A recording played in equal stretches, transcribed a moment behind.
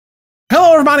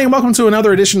Hello, everybody, and welcome to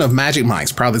another edition of Magic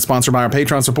Mics, proudly sponsored by our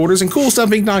Patreon supporters and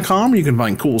CoolStuffInc.com. You can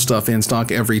find cool stuff in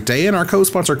stock every day, and our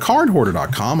co-sponsor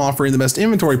CardHoarder.com, offering the best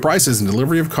inventory prices and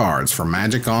delivery of cards for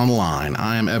Magic Online.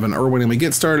 I am Evan Irwin, and we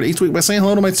get started each week by saying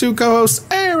hello to my two co-hosts,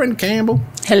 Erin Campbell.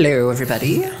 Hello,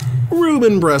 everybody.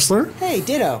 Ruben Bressler. Hey,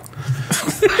 ditto.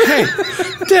 Hey,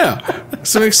 ditto.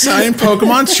 Some exciting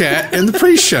Pokemon chat in the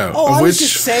pre-show. Oh, I was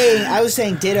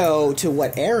saying ditto to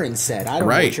what Erin said. I don't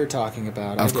know what you're talking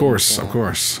about. Of course.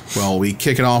 Well, we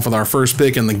kick it off with our first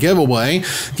pick in the giveaway.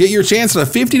 Get your chance at a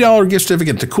 $50 gift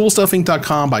certificate to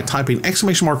CoolStuffInc.com by typing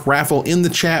 !raffle in the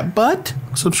chat, but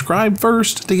subscribe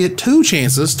first to get 2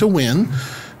 chances to win.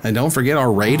 And don't forget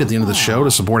our raid at the end of the show to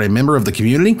support a member of the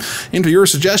community. Enter your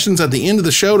suggestions at the end of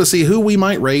the show to see who we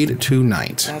might raid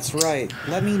tonight. That's right.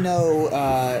 Let me know,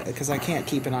 because I can't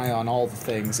keep an eye on all the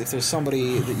things. If there's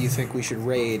somebody that you think we should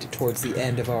raid towards the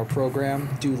end of our program,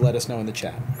 do let us know in the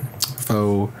chat.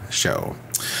 Faux show.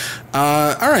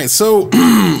 All right, so,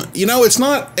 it's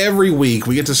not every week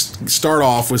we get to start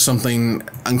off with something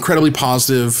incredibly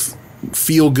positive,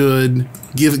 feel good,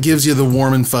 gives you the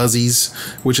warm and fuzzies,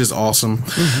 which is awesome.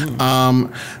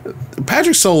 Mm-hmm.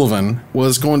 Patrick Sullivan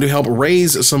was going to help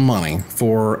raise some money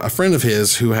for a friend of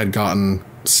his who had gotten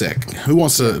sick. Who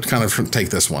wants to kind of take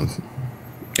this one?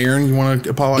 Erin, you want to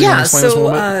explain this a little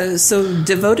bit? So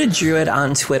Devoted Druid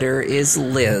on Twitter is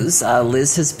Liz.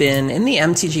 Liz has been in the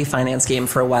MTG finance game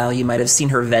for a while. You might have seen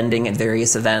her vending at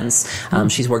various events.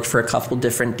 She's worked for a couple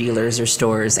different dealers or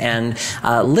stores. And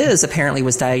Liz apparently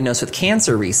was diagnosed with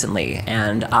cancer recently.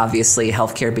 And obviously,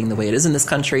 healthcare being the way it is in this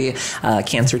country,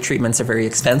 cancer treatments are very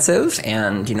expensive.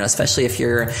 And, especially if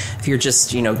you're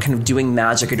just, kind of doing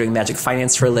magic or doing magic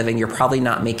finance for a living, you're probably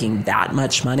not making that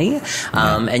much money.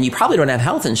 And you probably don't have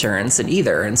health insurance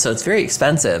either, and so it's very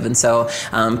expensive. And so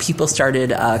people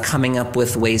started coming up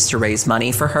with ways to raise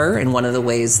money for her, and one of the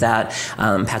ways that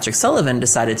Patrick Sullivan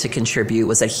decided to contribute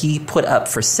was that he put up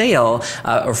for sale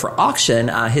or for auction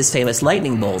his famous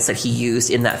lightning bolts that he used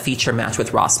in that feature match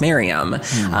with Ross Merriam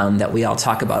that we all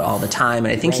talk about all the time.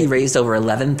 And I think he raised over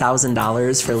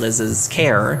 $11,000 for Liz's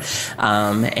care,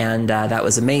 and that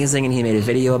was amazing, and he made a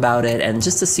video about it. And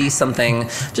just to see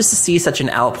such an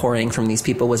outpouring from these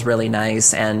people was really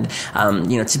nice. And,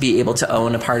 to be able to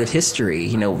own a part of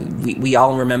history, we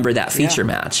all remember that feature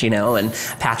match, and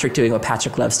Patrick doing what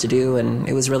Patrick loves to do. And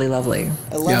it was really lovely.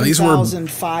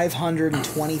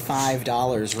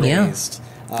 $11,525 raised.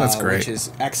 That's great. Which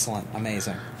is excellent.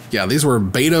 Amazing. Yeah, these were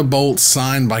beta bolts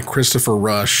signed by Christopher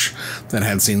Rush that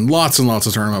had seen lots and lots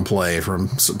of tournament play from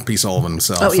P. Sullivan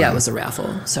himself. Oh, yeah, it was a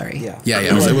raffle. Sorry. Yeah,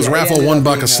 it was a raffle,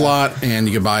 $1 a slot, and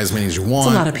you could buy as many as you want.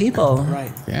 It's a lot of people.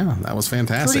 Right. Yeah, that was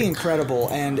fantastic. Pretty incredible.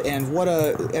 And what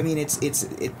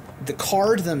the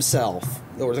cards themselves,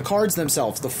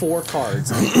 the 4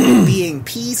 cards, being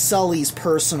PSulli's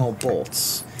personal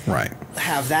bolts. Right.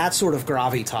 Have that sort of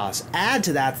gravitas. Add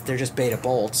to that they're just beta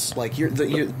bolts. Like your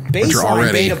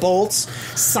baseline beta bolts,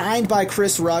 signed by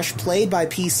Chris Rush, played by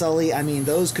PSulli. I mean,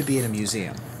 those could be in a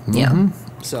museum. Yeah. Mm-hmm.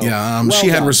 So, she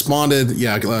had responded.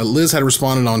 Yeah, Liz had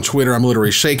responded on Twitter. I'm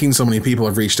literally shaking. So many people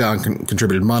have reached out and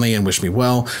contributed money and wished me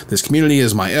well. This community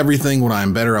is my everything. When I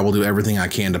am better, I will do everything I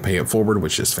can to pay it forward,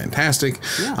 which is fantastic.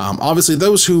 Yeah. Obviously,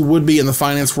 those who would be in the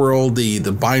finance world, the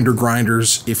binder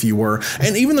grinders, if you were,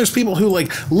 and even there's people who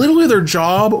literally their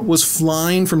job was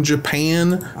flying from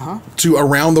Japan to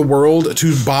around the world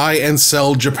to buy and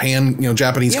sell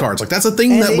Japanese cards. That's a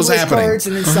thing that was happening. Cards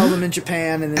and then sell them in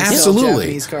Japan and then sell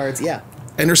Japanese cards. Yeah.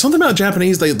 And there's something about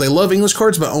Japanese, they love English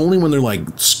cards, but only when they're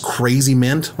crazy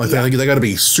mint. They got to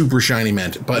be super shiny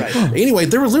mint. But anyway,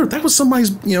 that was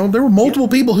somebody's, there were multiple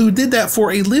people who did that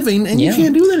for a living, and you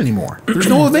can't do that anymore. There's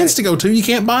no events to go to. You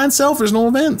can't buy and sell if there's no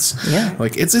events. Yeah.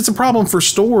 It's a problem for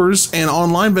stores and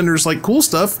online vendors like Cool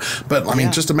Stuff. But I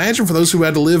mean, just imagine for those who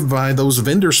had to live by those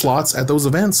vendor slots at those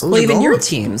events. Well, even your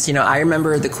teams. I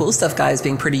remember the Cool Stuff guys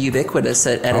being pretty ubiquitous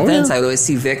at events. Yeah. I would always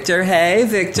see Victor. Hey,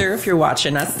 Victor, if you're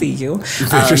watching, I see you.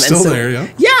 You're still there, yeah.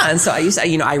 Yeah, and so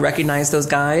I recognize those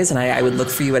guys, and I would look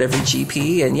for you at every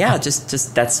GP, and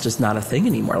just that's just not a thing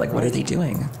anymore. What are they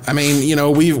doing? I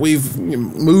mean, we've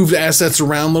moved assets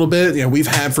around a little bit. We've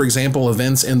had, for example,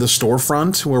 events in the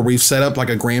storefront where we've set up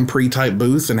a Grand Prix type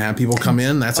booth and have people come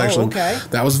in. That's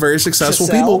that was very successful.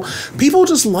 People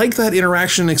just like that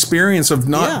interaction experience of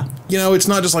not, it's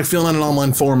not just filling out an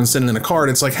online form and sending in a card.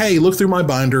 It's hey, look through my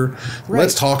binder. Right.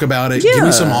 Let's talk about it. Yeah. Give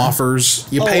me some offers.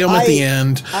 You pay them at the end.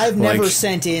 I've never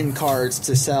sent in cards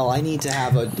to sell. I need to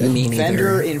have a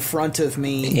vendor in front of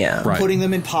me, putting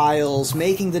them in piles,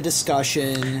 making the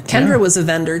discussion. Kendra was a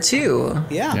vendor too.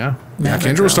 Yeah.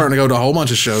 Kendra was starting to go to a whole bunch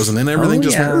of shows, and then everything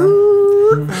just went.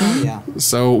 Oh, yeah.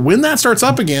 So when that starts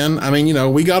up again, I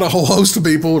mean, we got a whole host of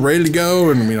people ready to go,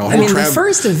 and the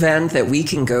first event that we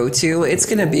can go to, it's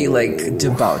going to be like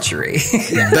debauchery.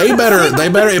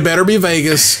 It better be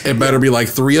Vegas. It better be like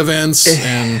 3 events,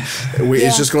 and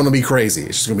it's just going to be crazy.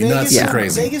 It's just going to be nuts and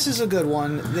crazy. Vegas is a good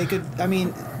one.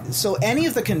 So any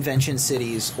of the convention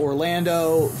cities,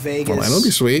 Orlando, Vegas. Orlando'd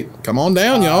be sweet. Come on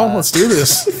down, y'all. Let's do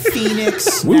this.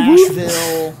 Phoenix,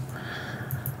 Nashville.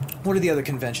 What are the other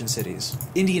convention cities?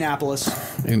 Indianapolis.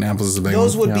 Indianapolis is a big one.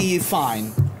 Those would be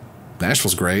fine.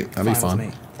 Nashville's great. That'd be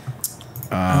fun.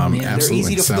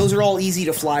 Absolutely. Those are all easy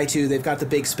to fly to. They've got the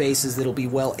big spaces that'll be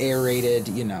well aerated.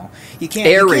 You can't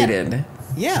aerated.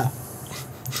 Yeah.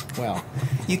 Well,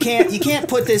 you can't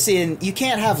put this in. You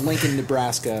can't have Lincoln,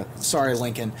 Nebraska. Sorry,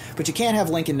 Lincoln, but you can't have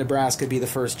Lincoln, Nebraska be the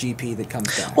first GP that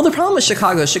comes back. Well, the problem with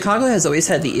Chicago has always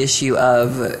had the issue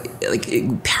of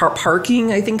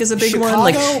parking. I think is a big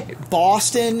one.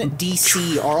 Boston,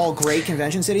 DC are all great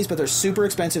convention cities, but they're super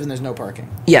expensive and there's no parking.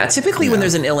 Yeah, typically when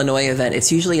there's an Illinois event,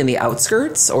 it's usually in the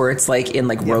outskirts, or it's like in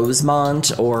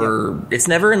Rosemont, or it's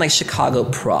never in like Chicago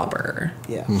proper.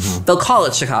 Yeah, they'll call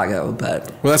it Chicago,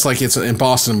 but that's like it's in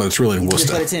Boston. But it's really in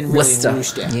Worcester. But it's in Worcester.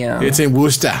 Yeah. It's in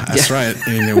Worcester. That's right.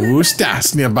 In Worcester.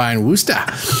 It's nearby in Worcester.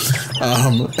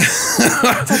 It's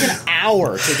like an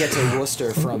hour to get to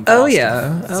Worcester from Boston. Oh,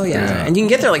 yeah. And you can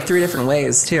get there like 3 different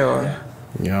ways, too.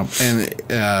 Yeah, and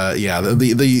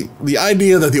the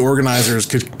idea that the organizers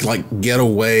could get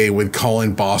away with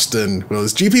calling Boston,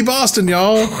 it's GP Boston,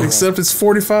 y'all, except it's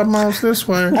 45 miles this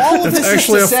way. All of it's this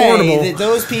actually is to affordable. say that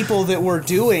those people that were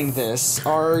doing this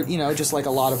are, just like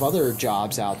a lot of other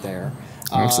jobs out there.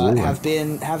 Absolutely.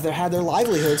 have had their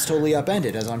livelihoods totally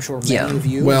upended, as I'm sure many of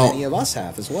you and many of us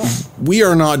have as well. We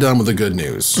are not done with the good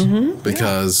news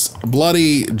because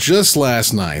Bloody just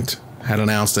last night had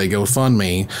announced a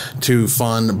GoFundMe to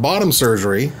fund bottom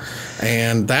surgery,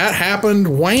 and that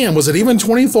happened, wham, was it even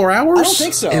 24 hours? I don't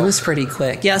think so. It was pretty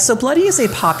quick. Yeah, so Bloody is a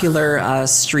popular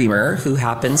streamer who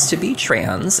happens to be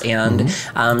trans, and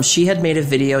she had made a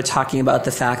video talking about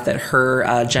the fact that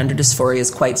her gender dysphoria is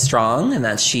quite strong, and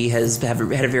that she has had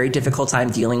a very difficult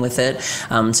time dealing with it,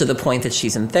 to the point that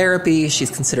she's in therapy, she's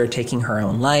considered taking her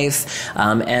own life,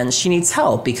 and she needs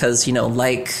help because,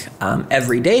 like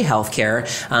everyday healthcare,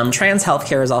 trans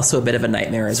healthcare is also a bit of a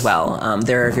nightmare as well.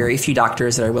 There are very few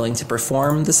doctors that are willing to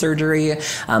perform the surgery,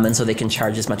 and so they can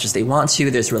charge as much as they want to.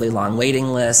 There's really long waiting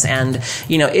lists, and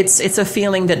it's a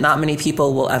feeling that not many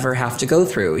people will ever have to go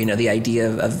through. The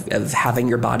idea of having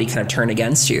your body kind of turn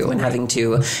against you and having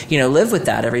to live with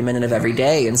that every minute of every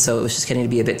day. And so it was just getting to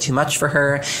be a bit too much for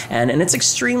her, and it's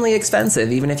extremely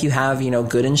expensive. Even if you have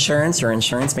good insurance, your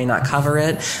insurance may not cover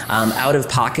it. Out of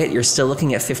pocket, you're still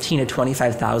looking at $15,000 to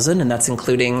 $25,000, and that's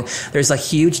including. There's a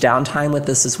huge downtime with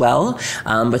this as well,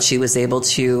 but she was able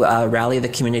to rally the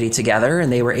community together,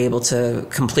 and they were able to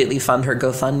completely fund her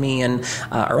GoFundMe in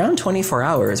around 24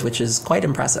 hours, which is quite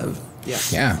impressive.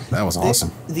 Yeah, that was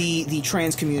awesome. The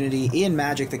trans community in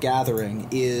Magic the Gathering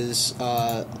is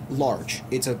large.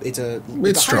 It's a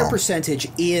higher percentage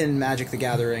in Magic the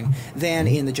Gathering than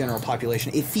in the general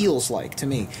population. It feels like to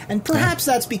me, and perhaps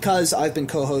that's because I've been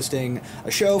co-hosting a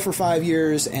show for 5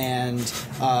 years and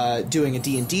doing a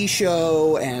D&D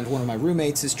show, and one of my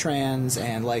roommates is trans,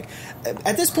 and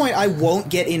at this point I won't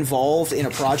get involved in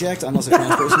a project unless a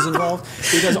trans person's involved,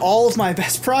 because all of my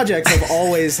best projects have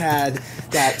always had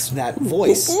that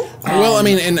voice. Well, I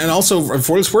mean, and also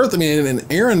for what it's worth, I mean,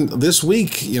 and Erin this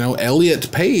week,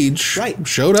 Elliot Page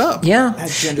showed up. Yeah,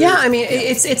 I mean,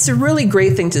 it's a really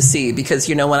great thing to see, because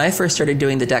when I first started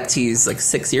doing the deck teas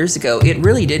 6 years ago, it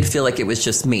really did feel like it was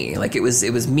just me. Like it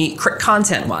was me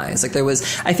content wise.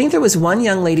 I think there was one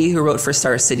young lady who wrote for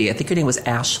Star City. I think her name was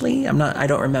Ashley. I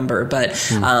don't remember,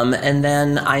 but and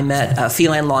then I met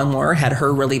Feline Longmore, had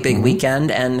her really big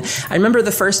weekend, and I remember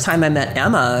the first time I met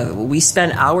Emma, we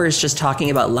spent hours just talking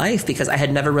about life, because I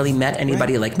had never really met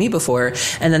anybody like me before.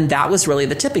 And then that was really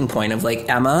the tipping point of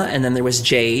Emma, and then there was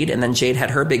Jade, and then Jade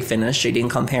had her big finish, Jadine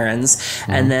Comparens,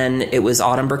 and then it was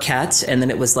Autumn Burkett, and then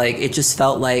it was it just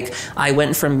felt like I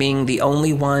went from being the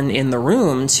only one in the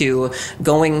room to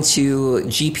going to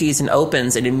GPs and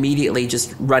opens and immediately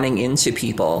just running into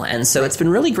people. And so it's been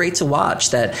really great to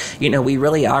watch that, we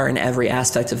really are in every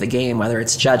aspect of the game, whether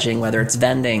it's judging, whether it's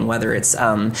vending, whether it's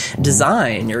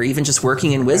design, or even just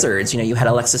working in Wizards. You had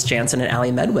Alexis Jansen and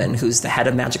Ali Medwin, who's the head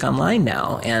of Magic Online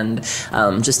now, and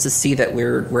just to see that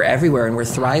we're everywhere and we're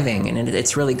thriving, and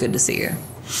it's really good to see.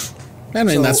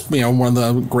 And that's, one of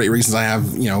the great reasons I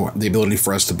have, the ability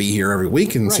for us to be here every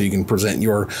week. And so you can present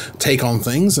your take on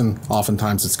things. And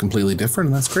oftentimes it's completely different.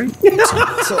 And that's great.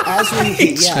 So as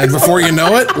we, and before you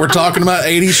know it, we're talking about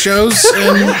 80s shows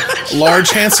and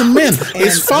large, handsome men.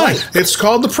 It's fine. Right. It's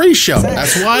called the pre-show.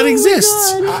 That's why it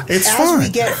exists. It's fine. As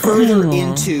we get further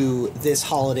into this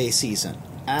holiday season,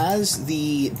 as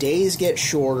the days get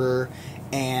shorter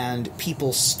and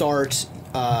people start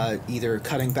either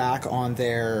cutting back on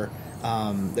their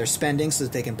spending so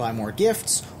that they can buy more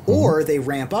gifts, or they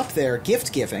ramp up their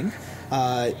gift giving.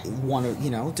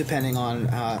 Depending on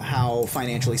how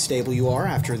financially stable you are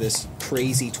after this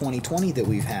crazy 2020 that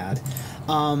we've had,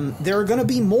 there are going to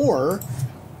be more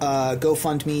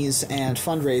GoFundMes and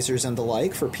fundraisers and the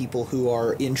like for people who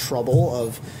are in trouble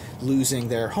of losing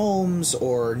their homes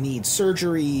or need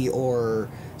surgery or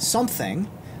something.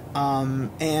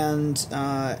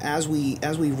 As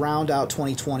we round out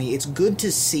 2020, it's good to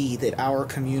see that our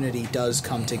community does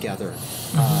come together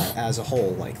as a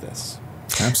whole like this.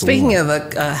 Absolutely. Speaking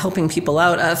of helping people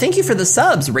out, thank you for the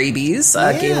subs, Rabies.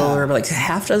 Gave over like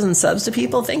half dozen subs to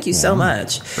people. Thank you so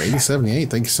much. Rabies 78,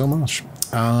 thank you so much.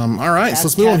 All right, so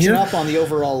let's move on here. Catching up on the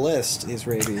overall list is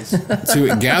Rabies.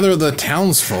 To gather the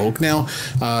townsfolk. Now,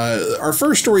 our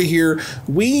first story here,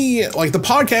 the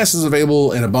podcast is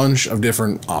available in a bunch of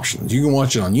different options. You can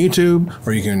watch it on YouTube,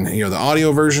 or you can hear the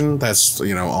audio version. That's,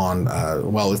 on,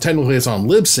 technically it's on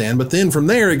Libsyn, but then from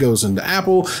there it goes into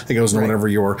Apple, it goes into whatever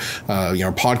your,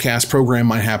 podcast program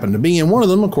might happen to be. And one of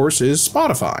them, of course, is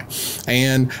Spotify.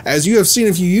 And as you have seen,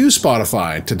 if you use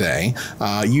Spotify today,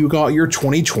 you got your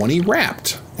 2020 Wrapped.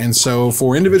 And so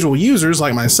for individual users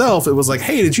like myself, it was like,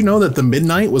 hey, did you know that The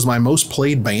Midnight was my most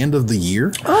played band of the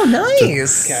year? Oh,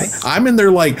 nice. Okay. I'm in their,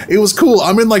 it was cool.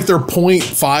 I'm in their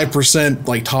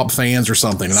 0.5% top fans or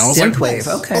something. And I was Synthwave,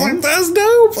 okay. I'm like, that's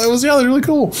dope. That was, they're really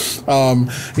cool.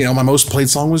 My most played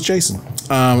song was Jason.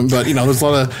 But there's a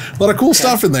lot of cool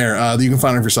stuff in there that you can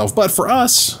find for yourself. But for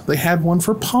us, they had one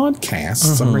for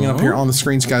podcasts. So I'm bringing it up here on the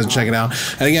screen so you guys can check it out.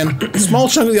 And again, small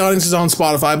chunk of the audience is on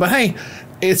Spotify, but hey,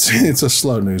 it's a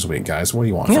slow news week, guys. What do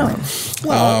you want from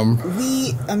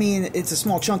me? Well, it's a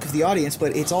small chunk of the audience,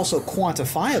 but it's also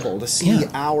quantifiable to see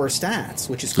our stats,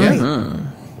 which is great.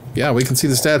 Yeah, we can see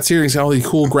the stats here. You see all the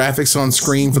cool graphics on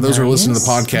screen. For those who are listening to the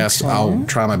podcast, I'll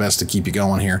try my best to keep you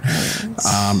going here.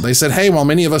 They said, hey, while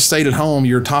many of us stayed at home,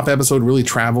 your top episode really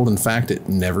traveled. In fact, it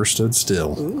never stood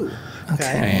still. Ooh. Okay.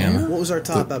 And what was our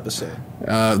top episode?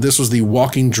 This was the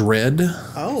Walking Dread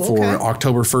for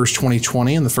October 1st,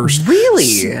 2020. And the first...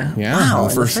 Really? Wow.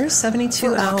 The first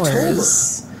 72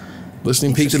 hours.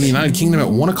 Listening peaked in the United Kingdom at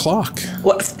 1 o'clock.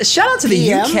 Well, shout out to the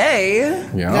PM? UK.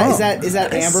 Yeah. Is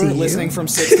that Amber listening from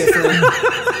 6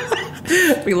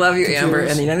 different... We love you, Amber.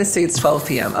 In the United States, 12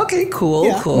 p.m. Okay, cool.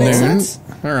 Makes sense.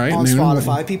 All right. On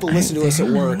Spotify. People listen to us at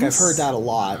work. I've heard that a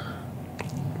lot.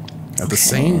 At the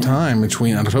same time,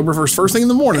 between October 1st, first thing in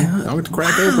the morning, I'll get to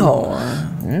crack open.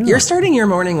 Yeah. You're starting your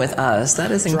morning with us.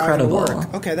 That is incredible.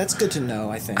 Okay, that's good to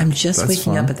know, I think. I'm just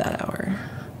waking up at that hour.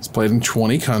 It's played in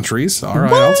 20 countries. All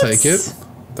right, I'll take it.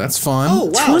 That's fun. Oh,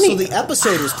 wow. 20? So the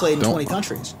episode was played in 20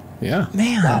 countries. Yeah.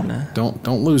 Man. Wow.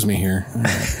 Don't lose me here.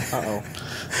 Uh-oh.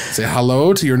 Say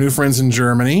hello to your new friends in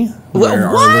Germany, where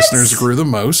our listeners grew the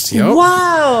most. Yep.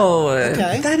 Wow.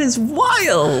 Okay. That is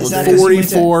wild.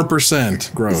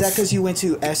 44% growth. Is that because you went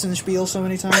to Essenspiel so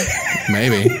many times?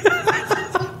 Maybe.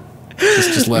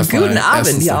 just left Guten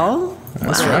Abend, y'all.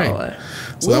 That's right.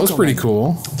 So that was pretty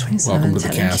cool. Welcome to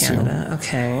the cast. Canada.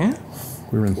 Okay.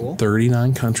 We were in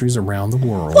 39 countries around the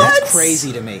world. What? That's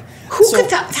crazy to me. Who could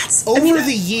that? That's over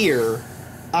the year.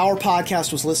 Our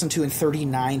podcast was listened to in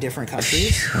 39 different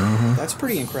countries. That's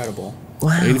pretty incredible.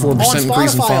 Wow. 84%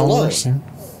 increase in followers. Alone.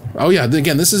 Oh, yeah.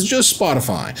 Again, this is just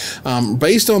Spotify.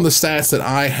 Based on the stats that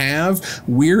I have,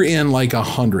 we're in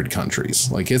 100 countries.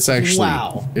 It's actually,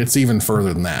 it's even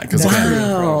further than that.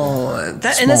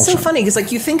 And it's so funny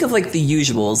because you think of the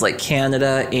usuals, like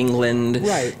Canada, England,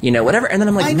 whatever. And then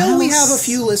I'm I know we have a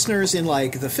few listeners in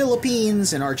the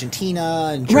Philippines and Argentina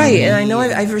and Germany. Right. And I know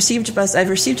I've received a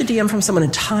DM from someone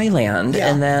in Thailand,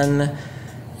 and then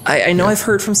I know I've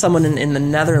heard from someone in the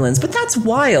Netherlands, but that's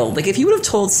wild. If you would have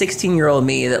told 16-year-old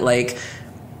me that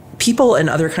people in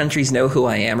other countries know who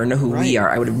I am or know who we are,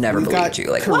 I would have never believed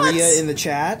you. Korea in the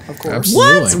chat, of course.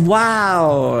 Absolutely. What?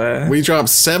 Wow. We dropped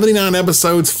 79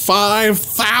 episodes,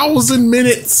 5,000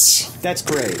 minutes. That's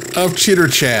great. Of chitter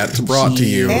chat brought to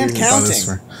you. And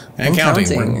counting. And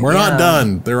counting. We're not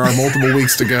done. There are multiple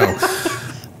weeks to go.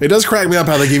 It does crack me up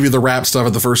how they give you the wrap stuff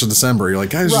at the 1st of December. You're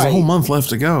like, guys, there's a whole month left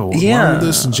to go. Yeah. Why do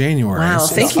this in January? Wow,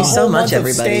 thank you so much,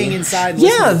 everybody. Staying inside.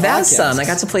 Yeah, Vazsun. I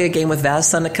got to play a game with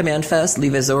Vazsun at CommandFest.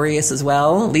 Leavazorius as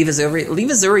well.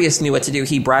 Leavazorius knew what to do.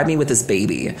 He bribed me with his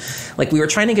baby. Like, we were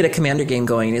trying to get a Commander game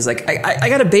going. And he's like, I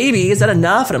got a baby. Is that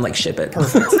enough? And I'm like, ship it.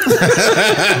 Perfect.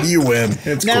 You win.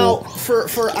 It's now, cool.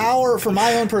 for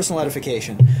my own personal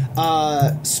edification,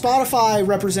 Spotify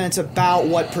represents about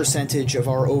what percentage of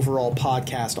our overall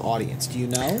podcast audience? Do you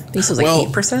know? This was like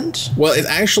 8%. Well, it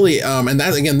actually, and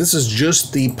that again, this is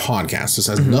just the podcast. This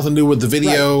has nothing to do with the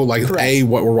video, like Correct. A,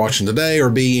 what we're watching today, or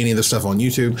B, any of the stuff on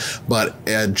YouTube. But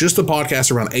just the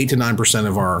podcast, around 8 to 9%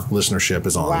 of our listenership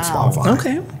is on Spotify.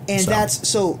 Okay, and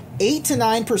that's 8 to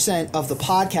 9% of the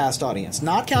podcast audience,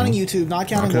 not counting YouTube, not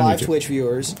counting live YouTube. Twitch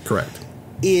viewers. Correct.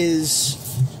 Is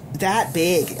that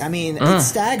big? I mean, it's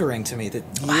staggering to me that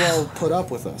you all put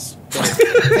up with us. So,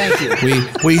 thank you.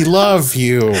 We love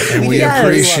you and we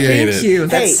appreciate it. Thank you.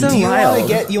 That's so wild.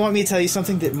 You want me to tell you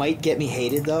something that might get me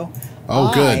hated though?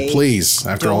 Oh, good. Please,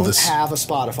 after all this. I don't have a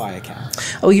Spotify account.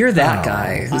 Oh, you're that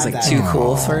guy who's I'm like that too guy.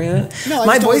 cool for it. No,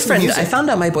 my boyfriend. I found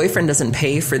out my boyfriend doesn't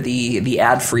pay for the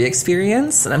ad-free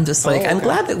experience, and I'm just like, I'm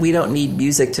glad that we don't need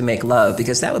music to make love,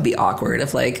 because that would be awkward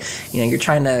if, like, you're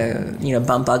trying to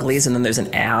bump uglies and then there's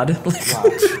an ad.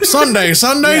 Sunday.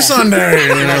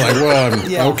 And you're like,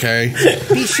 well, okay.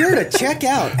 Be sure to check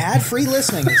out ad-free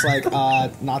listening. It's like,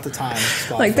 not the time.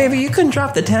 Spotify. Like, baby, you couldn't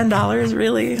drop the $10,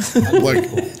 really? Look,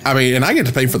 I mean, and I get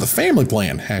to pay for the family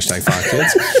plan.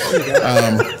 #5kids.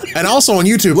 And also on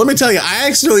YouTube, let me tell you, I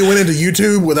accidentally went into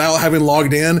YouTube without having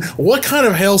logged in. What kind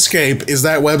of hellscape is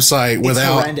that website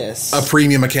without a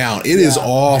premium account? It is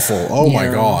awful. Oh my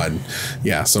God.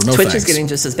 Yeah. So no Twitch thanks. is getting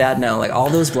just as bad now. Like, all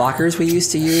those blockers we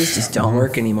used to use just don't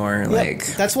work anymore. Like,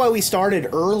 that's why we started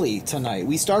early tonight.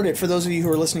 We started, for those of you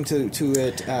who are listening to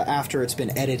it after it's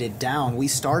been edited down, we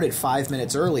started 5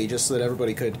 minutes early just so that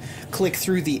everybody could click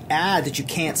through the ad that you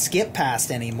can't skip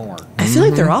past anymore. I feel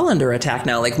like they're all under attack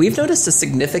now. Like, we've noticed a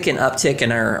significant uptick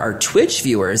in our Twitch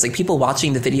viewers, like people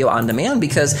watching the video on demand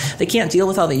because they can't deal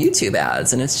with all the YouTube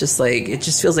ads. And it's just like, it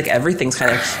just feels like everything's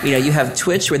kind of, you have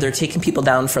Twitch where they're taking people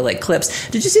down for like clips.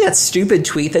 Did you see that stupid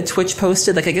tweet that Twitch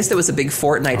posted? Like, I guess there was a big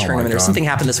Fortnite tournament or something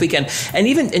happened this weekend. And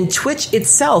even in Twitch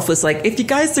itself was like, if you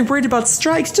guys are worried about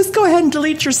strikes, just go ahead and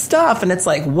delete your stuff. And it's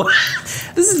like, what?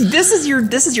 This is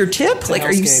your tip? Like,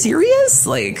 are you serious?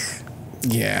 Like,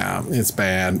 yeah, it's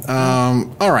bad.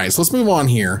 All right, so let's move on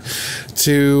here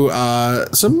to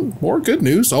some more good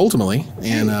news, ultimately.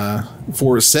 And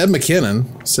for Seb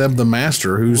McKinnon, Seb the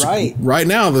Master, who's right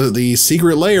now, the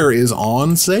Secret Lair is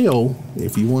on sale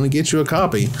if you want to get you a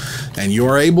copy. And you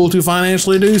are able to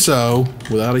financially do so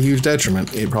without a huge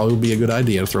detriment. It probably would be a good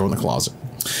idea to throw in the closet.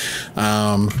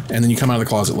 And then you come out of the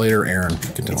closet later, Erin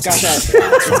can tell us.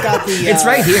 It's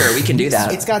right here. We can do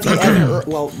that. It's got the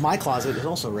well, my closet is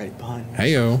also right behind me.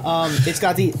 Heyo. It's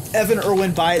got the Evan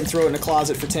Irwin buy it and throw it in a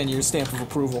closet for 10 years stamp of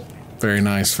approval. Very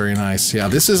nice, very nice. Yeah,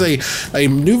 this is a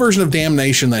new version of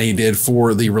Damnation that he did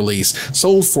for the release.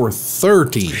 Sold for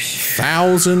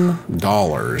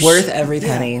 $30,000. Worth every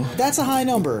penny. Yeah, that's a high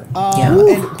number.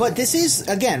 But this is,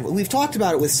 again, we've talked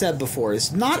about it with Seb before,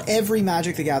 is not every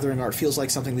Magic the Gathering art feels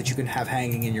like something that you can have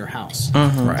hanging in your house.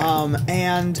 Right.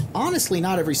 And honestly,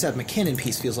 not every Seb McKinnon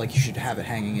piece feels like you should have it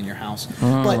hanging in your house.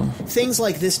 But things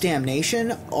like this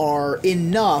Damnation are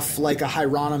enough like a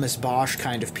Hieronymus Bosch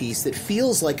kind of piece that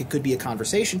feels like it could be a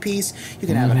conversation piece. You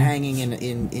can have it hanging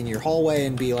in your hallway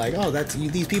and be like, oh,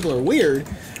 these people are weird,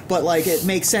 but like it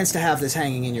makes sense to have this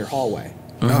hanging in your hallway.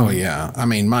 Oh yeah, I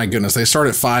mean, my goodness, they start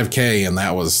at $5K, and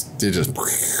that was just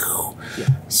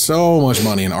so much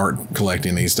money in art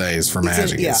collecting these days for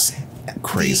Magic. It's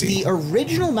crazy. The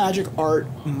original Magic art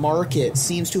market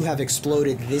seems to have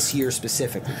exploded this year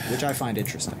specifically, which I find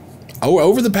interesting. Oh,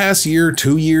 over the past year,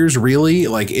 2 years, really,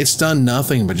 like it's done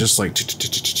nothing but just like,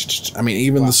 I mean,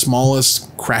 even the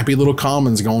smallest crappy little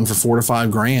commons going for $4 to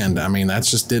 $5 grand. I mean, that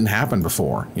just didn't happen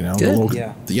before, the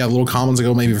little commons that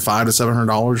go maybe $500 to $700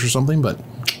 or something, but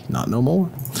not no more.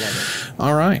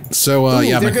 All right, so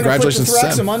congratulations to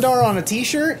Seb. Thraxamundar on a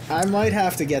T-shirt. I might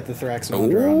have to get the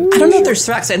Thraxamundar. I don't know if there's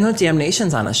Thrax. I know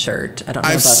Damnation's on a shirt. I don't know.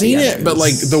 I've seen it, but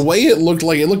like the way it looked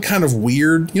kind of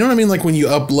weird. You know what I mean? Like when you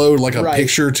upload like a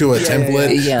picture to a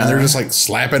template, and they're just like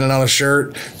slapping it on a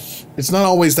shirt. It's not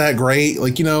always that great.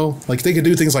 Like, like they could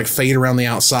do things like fade around the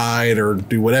outside or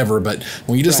do whatever, but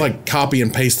when you just like copy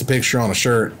and paste the picture on a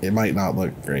shirt, it might not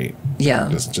look great. Yeah.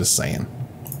 Just saying.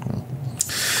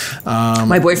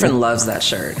 My boyfriend loves that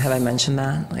shirt. Have I mentioned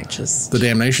that? Like, just the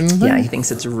Damnation thing? Yeah, he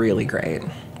thinks it's really great.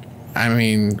 I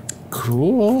mean,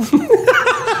 cool.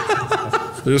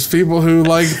 There's people who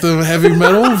like the heavy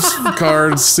metal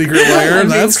cards, Secret Lair.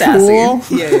 That's cool.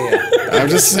 Yeah. I'm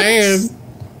just saying.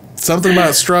 Something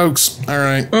about strokes. All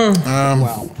right.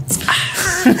 Wow.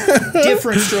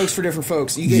 Different strokes for different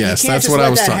folks. Yes, that's what I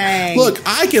was talking. Look,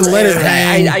 I can let it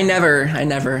hang. I never let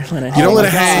it hang. You don't let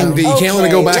it hang. You can't let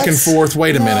it go back and forth.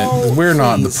 Wait a minute. We're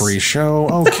not in the pre-show.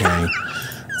 Okay.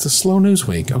 It's a slow news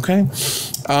week. Okay.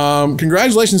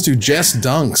 Congratulations to Jess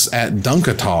Dunks at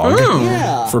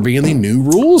Dunkatog for being the new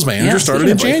rules manager started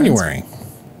in January.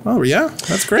 Oh, yeah,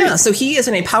 that's great. Yeah, so he is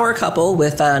in a power couple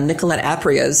with Nicolette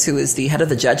Aprias, who is the head of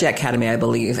the Judge Academy, I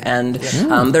believe. And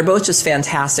they're both just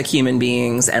fantastic human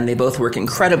beings, and they both work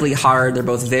incredibly hard. They're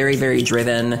both very, very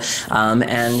driven.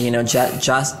 And, you know,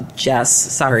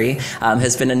 Jess,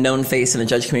 has been a known face in the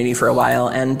judge community for a while.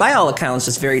 And by all accounts,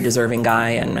 just very deserving guy,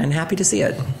 and happy to see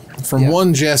it. From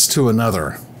one Jess to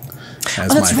another.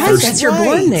 That's right. That's your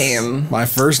born name. My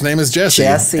first name is Jesse.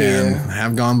 And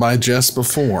have gone by Jess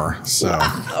before. So,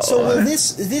 so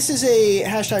this is a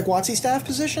 #WotC staff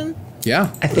position?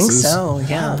 Yeah, I think so.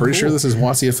 Yeah, pretty sure this is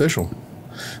WotC official.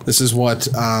 This is what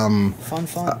fun.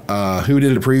 Who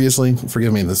did it previously?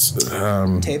 Forgive me. This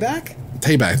Tayback.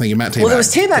 Thank you, Matt Tayback. Well, there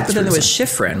was Tayback, but then there was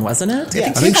Schifrin, wasn't it? Yeah.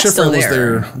 I think Schifrin was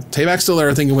there. Tayback's still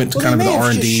there. I think it went to kind of the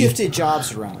R&D. Just shifted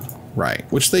jobs around. Right,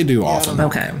 which they do often.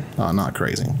 Okay. Not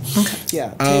crazy. Okay.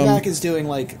 Yeah, Tayback is doing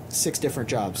like 6 different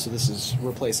jobs, so this is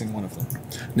replacing one of them.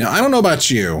 Now, I don't know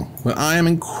about you, but I am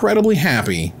incredibly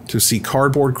happy to see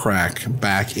Cardboard Crack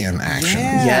back in action.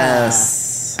 Yeah.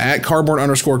 Yes. At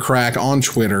Cardboard_Crack on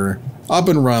Twitter, up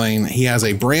and running. He has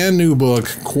a brand new book,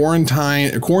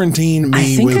 Quarantine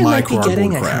Me with My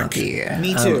Cardboard Crack.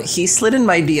 Me too. He slid in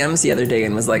my DMs the other day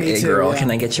and was like, "Hey, girl,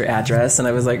 can I get your address?" And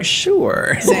I was like,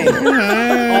 "Sure."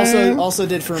 Same. also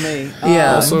did for me.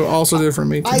 Yeah. Also did for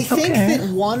me too. I think that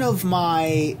one of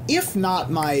my, if not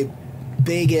my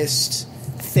biggest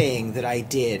thing that I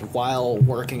did while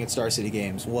working at Star City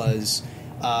Games was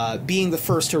being the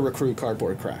first to recruit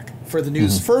Cardboard Crack for the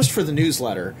news, first for the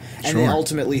newsletter, and then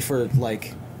ultimately for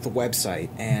like the website,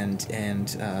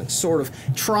 and sort of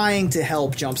trying to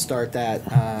help jumpstart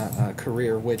that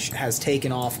career, which has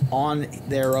taken off on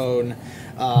their own.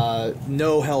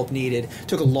 No help needed.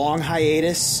 Took a long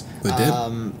hiatus. They did.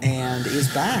 And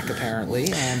is back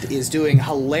apparently, and is doing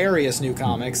hilarious new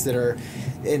comics that are,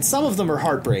 and some of them are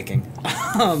heartbreaking.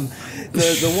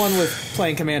 The one with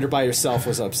playing Commander by yourself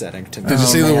was upsetting to me. Did you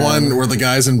see the one where the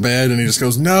guy's in bed and he just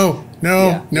goes, no,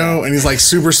 and he's like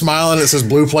super smiling. It says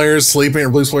blue players sleeping or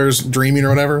blue players dreaming or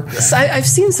whatever. So I've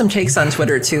seen some takes on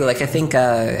Twitter too. Like I think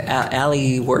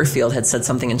Allie Warfield had said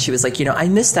something, and she was like, I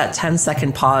missed that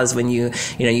 10-second pause when you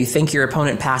think your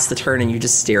opponent passed the turn and you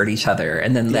just stare at each other,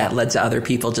 and then that led to other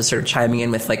people just sort of chiming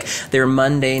in with like their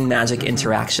mundane Magic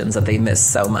interactions that they miss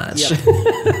so much.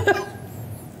 Yep.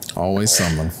 Always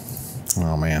something.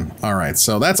 Oh, man. All right.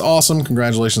 So that's awesome.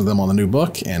 Congratulations to them on the new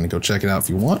book, and go check it out if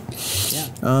you want. Yeah.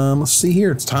 Let's see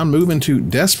here. It's time to move into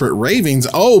Desperate Ravings.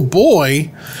 Oh,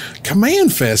 boy.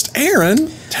 CommandFest.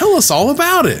 Erin, tell us all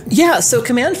about it. Yeah. So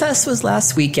CommandFest was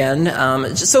last weekend.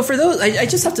 So for those, I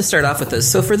just have to start off with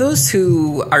this. So for those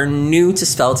who are new to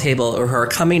Spell Table or who are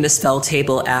coming to Spell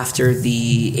Table after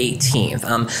the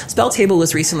 18th, Spell Table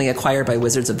was recently acquired by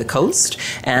Wizards of the Coast,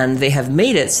 and they have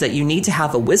made it so that you need to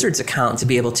have a Wizards account to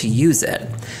be able to use it.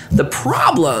 The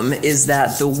problem is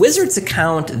that the Wizards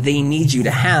account they need you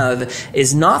to have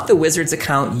is not the Wizards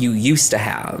account you used to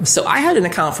have. So I had an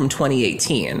account from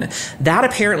 2018. That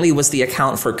apparently was the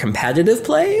account for competitive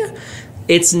play.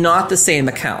 It's not the same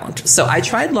account. So I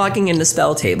tried logging into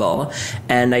Spell Table,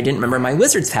 and I didn't remember my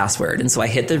Wizards password. And so I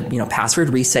hit the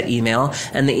password reset email,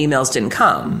 and the emails didn't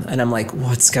come. And I'm like,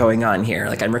 what's going on here?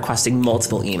 Like, I'm requesting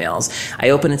multiple emails.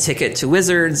 I open a ticket to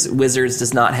Wizards. Wizards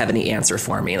does not have any answer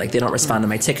for me. Like, they don't respond to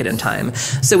my ticket in time.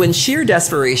 So in sheer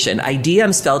desperation, I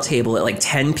DM Spell Table at like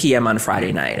 10 p.m. on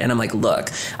Friday night. And I'm like,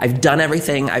 look, I've done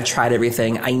everything. I've tried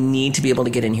everything. I need to be able to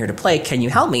get in here to play. Can you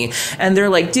help me? And they're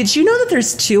like, did you know that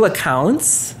there's 2 accounts?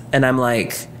 And I'm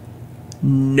like,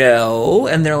 no.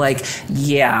 And they're like,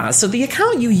 yeah. So the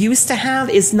account you used to have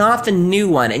is not the new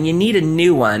one, and you need a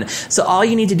new one. So all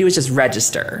you need to do is just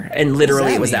register. And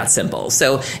literally it was that simple.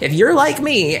 So if you're like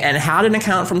me and had an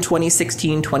account from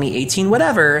 2016, 2018,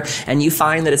 whatever, and you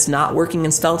find that it's not working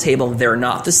in Spell Table, they're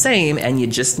not the same, and you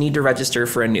just need to register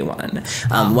for a new one.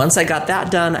 Once I got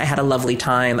that done, I had a lovely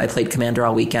time. I played Commander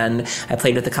all weekend. I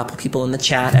played with a couple people in the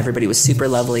chat. Everybody was super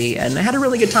lovely, and I had a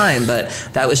really good time, but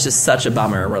that was just such a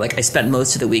bummer where like I spent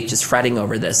most of the week just fretting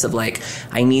over this of like,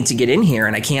 I need to get in here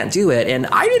and I can't do it. And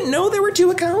I didn't know there were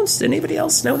 2 accounts. Did anybody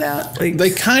else know that? They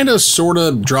kind of sort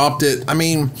of dropped it. I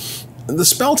mean, the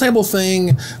spell table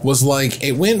thing was like,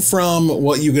 it went from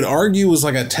what you could argue was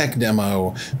like a tech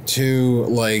demo to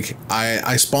like,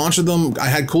 I sponsored them. I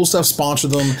had cool stuff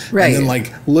sponsored them. Right. And then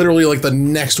like literally like the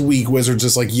next week Wizards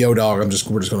just like, yo dog, we're just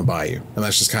going to buy you. And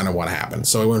that's just kind of what happened.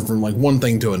 So it went from like one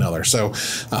thing to another. So,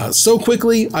 so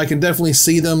quickly I can definitely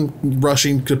see them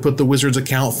rushing to put the Wizards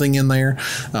account thing in there.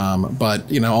 But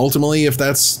you know, ultimately if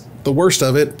that's the worst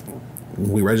of it,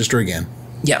 we register again.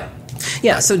 Yeah.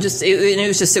 Yeah, so just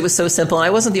it was so simple, and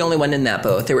I wasn't the only one in that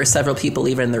boat. There were several people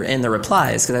even in the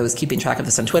replies, because I was keeping track of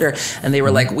this on Twitter, and they were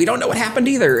like, "We don't know what happened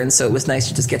either," and so it was nice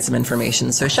to just get some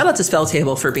information. So shout out to Spell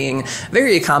Table for being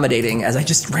very accommodating, as I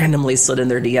just randomly slid in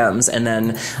their DMs, and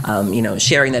then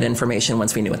sharing that information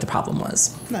once we knew what the problem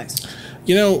was. Nice.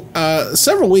 You know,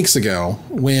 several weeks ago,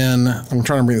 when I'm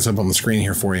trying to bring this up on the screen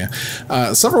here for you,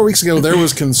 several weeks ago there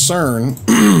was concern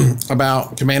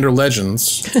about Commander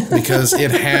Legends because it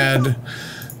had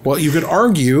what you could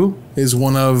argue is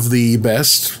one of the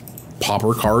best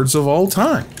Pauper cards of all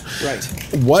time. Right.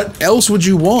 What else would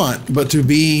you want but to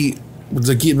be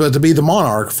the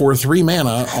Monarch for 3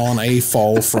 mana on a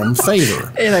Fall from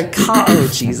Favor?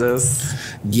 Oh, Jesus.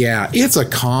 Yeah, it's a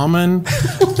common.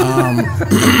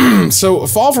 So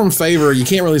Fall from Favor, you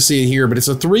can't really see it here, but it's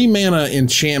a 3 mana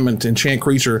enchant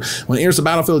creature. When it enters the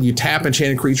battlefield, you tap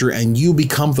enchanted creature and you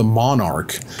become the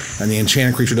Monarch. And the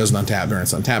enchanted creature doesn't untap during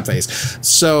its untap phase.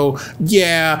 So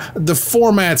yeah, the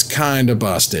format's kind of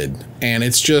busted. And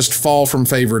it's just Fall from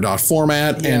Favor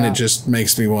 .format, and it just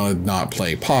makes me want to not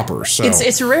play Pauper. So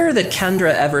it's rare that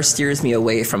Kendra ever steers me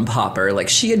away from Pauper. Like,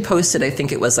 she had posted, I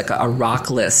think it was like a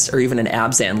rock list or even an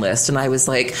Abzan list, and I was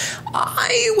like,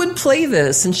 I would play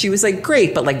this, and she was like,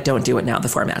 great, but like, don't do it now. The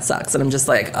format sucks. And I'm just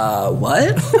like, what?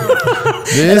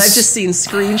 And I've just seen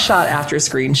screenshot after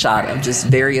screenshot of just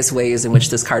various ways in which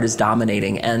this card is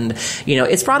dominating, and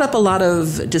it's brought up a lot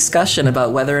of discussion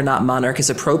about whether or not Monarch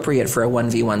is appropriate for a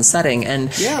 1v1 setting. And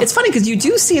it's funny because you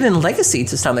do see it in Legacy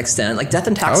to some extent. Like Death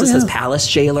and Taxes has Palace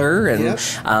Jailer, and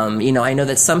I know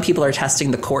that some people are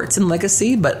testing the courts in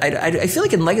Legacy, but I feel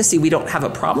like in Legacy we don't have a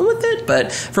problem with it.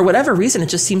 But for whatever reason, it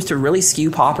just seems to really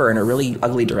skew Pauper in a really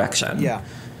ugly direction. Yeah.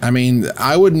 I mean,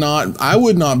 I would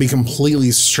not be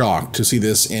completely shocked to see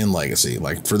this in Legacy.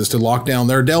 Like, for this to lock down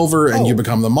their Delver and you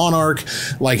become the Monarch.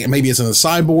 Like, maybe it's in the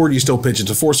sideboard, you still pitch it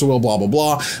to Force of Will, blah, blah,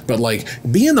 blah. But, like,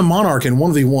 being the Monarch in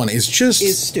 1v1 is just...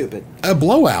 is stupid. A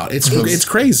blowout. It's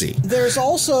crazy. There's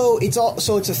also... it's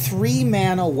a 3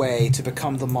 mana way to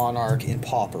become the Monarch in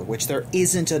Pauper, which there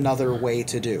isn't another way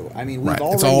to do. I mean,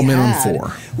 it's all minimum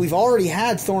 4. We've already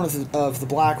had Thorn of the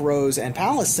Black Rose and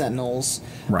Palace Sentinels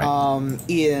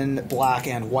in black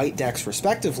and white decks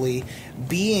respectively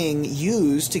being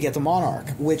used to get the Monarch,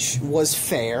 which was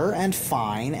fair and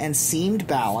fine and seemed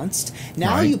balanced.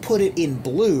 Now you put it in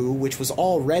blue, which was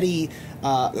already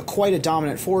quite a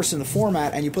dominant force in the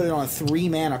format, and you put it on a 3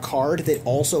 mana card that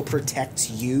also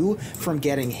protects you from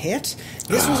getting hit.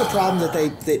 This was a problem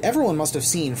that everyone must have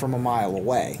seen from a mile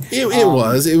away.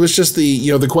 It was just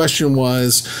the question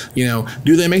was,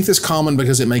 do they make this common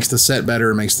because it makes the set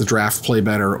better, makes the draft play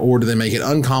better, or do they make it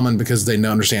uncommon because they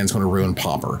understand it's going to ruin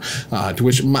Pauper? To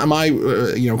which my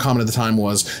comment at the time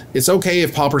was, it's okay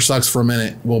if Pauper sucks for a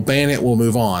minute, we'll ban it, we'll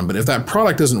move on. But if that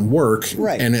product doesn't work,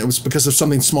 and it was because of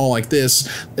something small like this,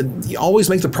 you always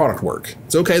make the product work.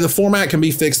 It's okay, the format can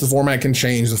be fixed, the format can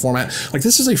change, the format... Like,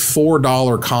 this is a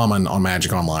 $4 common on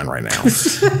Magic Online right now.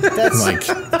 That's like,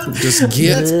 just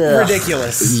get... That's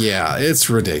ridiculous. Yeah, it's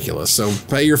ridiculous. So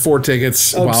pay your 4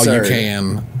 tickets while you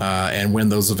can and win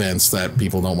those events that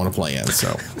people don't want to play in.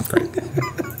 So, great.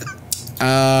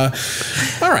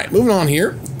 All right, moving on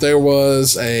here. There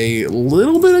was a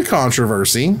little bit of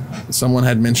controversy. Someone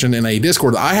had mentioned in a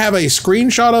Discord. I have a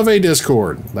screenshot of a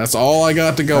Discord. That's all I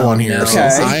got to go on here. No. So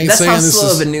I ain't That's saying how this slow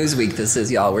is, of a news week this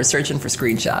is, y'all. We're searching for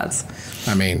screenshots.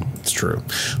 I mean, it's true.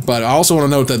 But I also want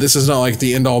to note that this is not like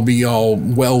the end-all, be-all,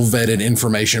 well-vetted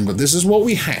information, but this is what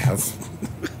we have.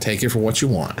 Take it for what you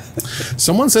want.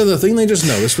 Someone said the thing they just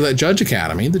noticed for that Judge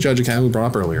Academy, the Judge Academy we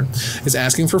brought up earlier, is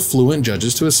asking for fluent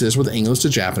judges to assist with English to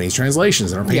Japanese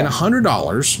translations and are paying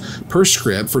 $100 per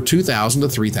script for 2,000 to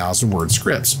 3,000 word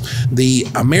scripts. The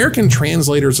American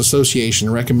Translators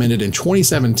Association recommended in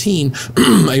 2017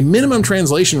 a minimum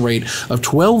translation rate of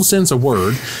 12 cents a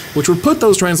word, which would put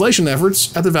those translation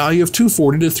efforts at the value of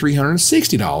 $240 to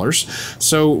 $360.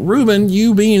 So, Ruben,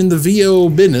 you being in the VO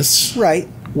business... Right.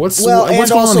 What's and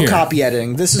going also on here? copy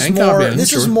editing. This is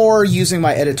Sure. more using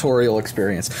my editorial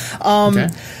experience.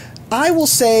 I will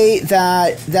say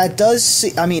that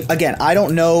does. I mean, again, I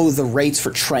don't know the rates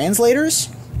for translators.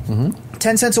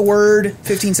 10 cents a word,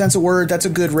 15 cents a word, that's a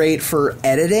good rate for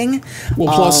editing.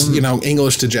 Well, plus,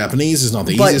 English to Japanese is not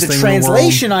the easiest thing in the world. But the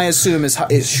translation, I assume,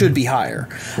 should be higher.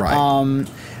 Right.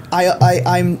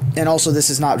 And also this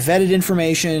is not vetted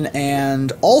information,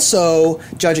 and also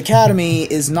Judge Academy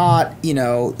is not,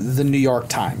 the New York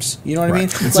Times. You know what I mean?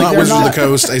 It's not Wizards of the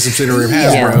Coast, a subsidiary of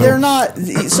Hasbro. Yeah, they're not.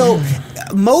 So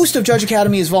most of Judge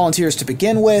Academy is volunteers to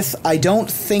begin with. I don't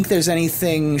think there's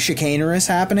anything chicanerous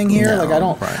happening here.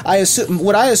 No, I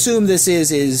assume this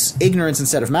is ignorance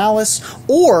instead of malice,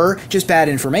 or just bad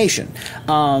information.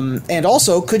 And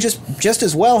also could just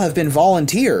as well have been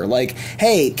volunteer. Like,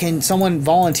 hey, can someone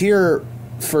volunteer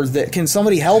can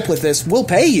somebody help with this? We'll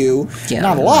pay you.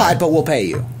 Not a lot, but we'll pay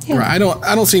you. Yeah. Right.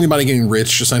 I don't see anybody getting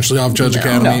rich essentially off Judge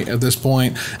Academy at this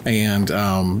point. And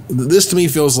this to me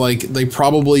feels like they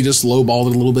probably just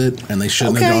lowballed it a little bit, and they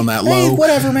shouldn't have gone that low.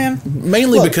 Whatever, man.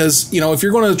 Mainly because, if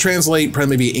you're going to translate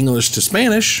maybe English to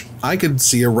Spanish, I could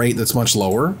see a rate that's much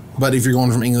lower. But if you're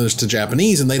going from English to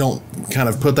Japanese and they don't kind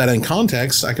of put that in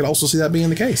context, I could also see that being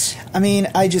the case. I mean,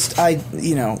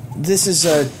 this is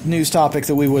a news topic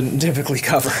that we wouldn't typically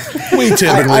cover. We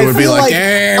typically would be like,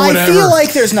 whatever. I feel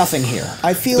like there's nothing here.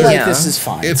 I feel like this is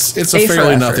fine. It's a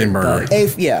fairly nothing burger.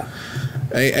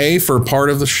 A for part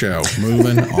of the show.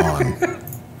 Moving on.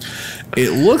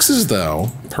 It looks as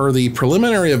though, per the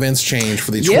preliminary events change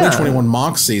for the 2021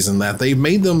 mock season, that they've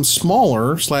made them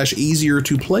smaller / easier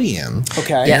to play in.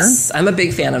 Okay. Yes, I'm a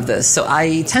big fan of this. So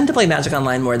I tend to play Magic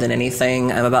Online more than anything.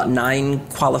 I'm about 9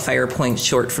 qualifier points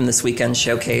short from this weekend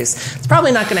showcase. It's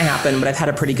probably not going to happen, but I've had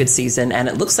a pretty good season, and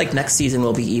it looks like next season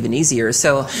will be even easier.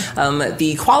 So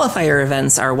the qualifier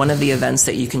events are one of the events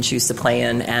that you can choose to play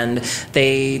in, and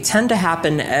they tend to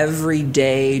happen every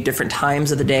day, different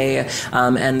times of the day,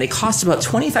 and they cost about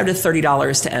 $25 to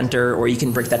 $30 to enter, or you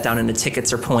can break that down into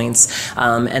tickets or points.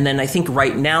 And then I think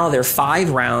right now there are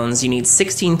 5 rounds. You need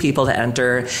 16 people to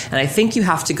enter, and I think you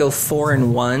have to go 4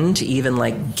 and 1 to even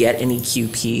get any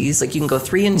QPs. Like you can go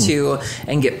 3 and 2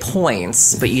 and get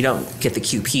points, but you don't get the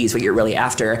QPs, what you're really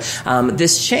after.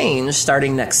 This change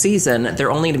starting next season, there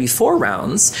are only going to be 4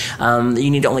 rounds.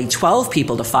 You need only 12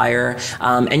 people to fire,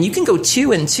 and you can go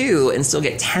 2 and 2 and still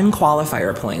get 10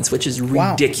 qualifier points, which is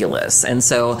ridiculous. And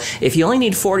so if you only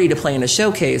need 40 to play in a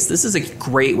showcase, this is a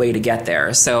great way to get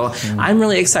there. So I'm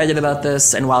really excited about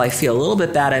this, and while I feel a little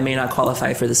bit bad I may not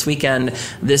qualify for this weekend,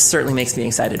 this certainly makes me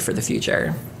excited for the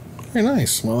future. Very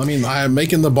nice. Well, I mean, I'm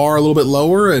making the bar a little bit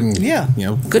lower, and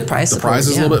good prize. The prize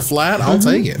is a little bit flat. I'll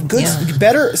take it. Good,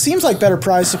 better. Seems like better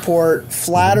prize support,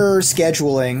 flatter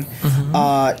scheduling,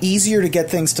 easier to get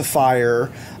things to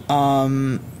fire.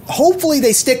 Hopefully,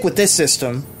 they stick with this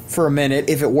system for a minute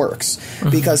if it works,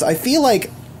 because I feel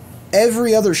like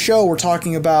every other show we're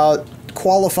talking about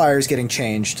qualifiers getting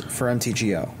changed for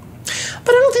MTGO.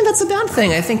 But I don't think that's a bad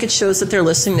thing. I think it shows that they're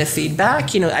listening to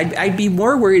feedback. I'd be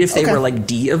more worried if they were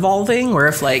de-evolving, or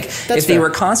if they were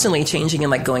constantly changing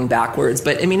and going backwards.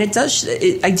 But I mean,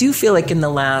 I do feel like in the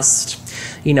last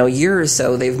year or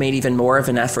so, they've made even more of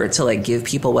an effort to give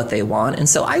people what they want, and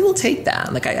so I will take that.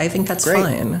 I think that's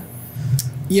fine.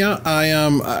 Yeah,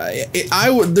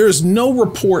 there's no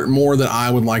report more that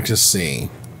I would like to see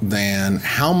than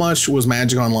how much was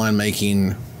Magic Online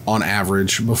making on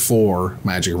average before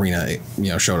Magic Arena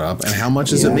showed up, and how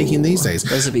much is it making these days?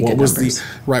 Those would be good numbers.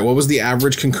 What was the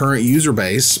average concurrent user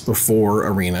base before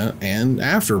Arena and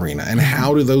after Arena, and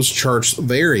how do those charts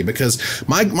vary? Because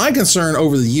my concern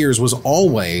over the years was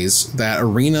always that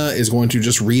Arena is going to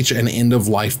just reach an end of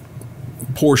life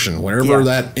portion, whatever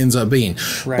that ends up being.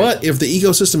 Right. But if the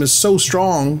ecosystem is so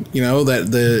strong,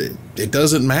 that it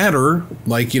doesn't matter.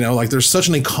 There's such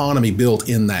an economy built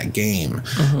in that game,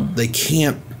 they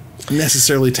can't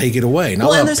necessarily take it away.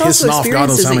 Well, and there's also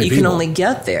experiences that you can only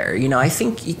get there. I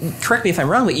think, correct me if I'm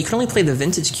wrong, but you can only play the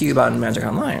Vintage Cube on Magic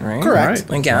Online, right? Correct.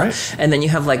 Right. And then you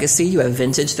have Legacy, you have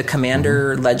Vintage, the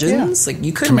Commander Legends.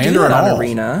 You couldn't do that on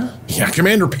Arena. Yeah,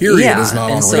 Commander period is not on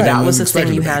Arena. And so that was the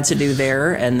thing you had to do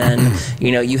there. And then,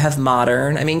 you have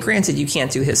Modern. I mean, granted, you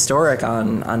can't do Historic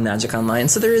on Magic Online,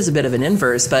 so there is a bit of an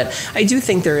inverse, but I do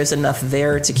think there is enough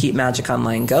there to keep Magic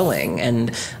Online going.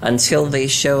 And until they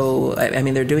show, I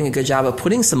mean, they're doing a good job of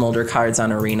putting some older cards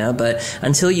on Arena, but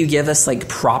until you give us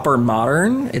proper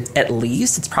Modern, at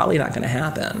least, it's probably not going to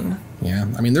happen. Yeah,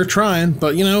 I mean, they're trying,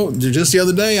 but just the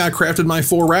other day I crafted my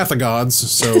 4 Wrath of Gods,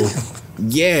 so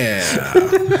yeah,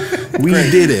 we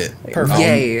did it. Perfect.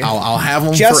 Yay. I'll have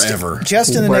them forever.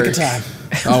 Just in the nick of time.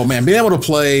 Oh man, being able to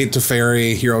play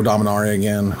Teferi, Hero Dominaria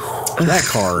again, that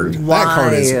card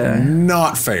is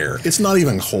not fair. It's not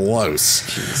even close.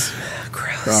 Jeez.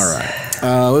 Gross. All right.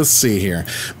 Let's see here.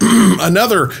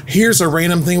 Here's a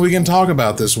random thing we can talk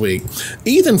about this week.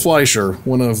 Ethan Fleischer,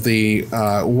 one of the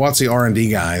WotC R&D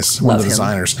guys, one of the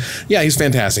designers. Yeah, he's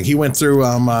fantastic. He went through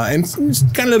and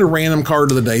kind of did a random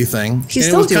card of the day thing. He's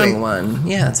still doing one.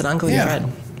 Yeah, it's an ongoing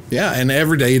thread. Yeah, and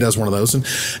every day he does one of those. And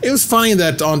it was funny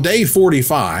that on day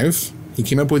 45... he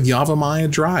came up with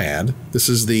Yavimaya Dryad. This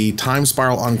is the Time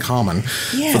Spiral Uncommon.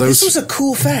 Yeah, this was a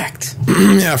cool fact.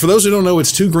 Yeah, for those who don't know,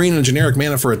 it's 2 green and generic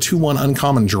mana for a 2/1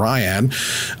 Uncommon Dryad.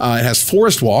 It has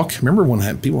Forest Walk. Remember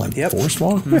when people had Forest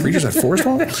Walk? Creatures had Forest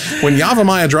Walk? When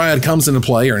Yavimaya Dryad comes into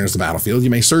play or enters the battlefield, you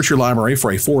may search your library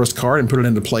for a forest card and put it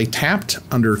into play tapped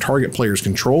under target player's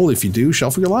control. If you do,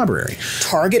 shuffle your library.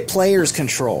 Target player's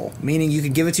control, meaning you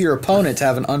could give it to your opponent to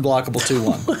have an unblockable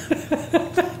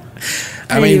 2/1.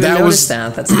 I mean, that's a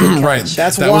good catch. Right.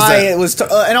 That's why it was,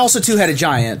 and also 2-headed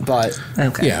giant. But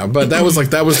yeah, but that was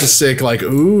the sick.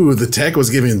 The tech was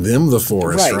giving them the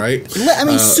forest, right? I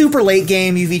mean, super late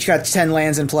game. You've each got 10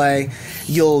 lands in play.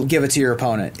 You'll give it to your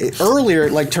opponent. Earlier,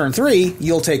 like turn 3,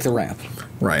 you'll take the ramp.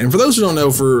 Right, and for those who don't know,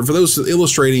 for those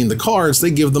illustrating the cards, they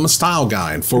give them a style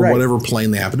guide for whatever plane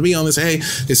they happen to be on. They say, hey,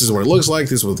 this is what it looks like,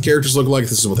 this is what the characters look like,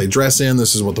 this is what they dress in,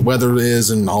 this is what the weather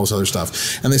is, and all this other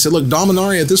stuff. And they said, look,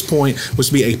 Dominaria at this point was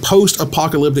to be a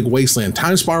post-apocalyptic wasteland.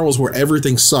 Time Spiral is where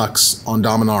everything sucks on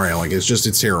Dominaria.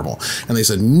 It's terrible. And they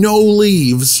said, no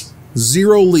leaves...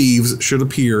 0 leaves should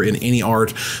appear in any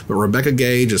art, but Rebecca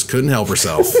Gay just couldn't help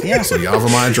herself. Yeah. So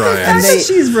Yavimaya Dryad.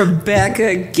 She's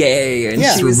Rebecca Gay, and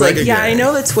she was Rebecca Gay. I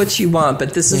know that's what you want,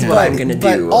 but this is what I'm going to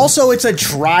do. But also, it's a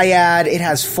Dryad. It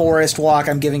has Forest Walk.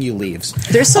 I'm giving you leaves.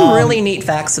 There's some really neat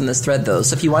facts in this thread, though.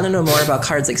 So if you want to know more about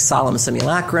cards like Solemn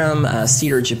Simulacrum,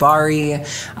 Cedar Jabari,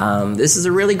 this is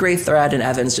a really great thread, and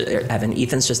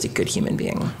Ethan's just a good human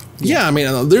being. Yeah, I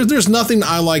mean, there's nothing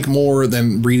I like more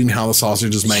than reading how the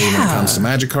sausage is made when it comes to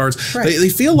Magic cards. Right. They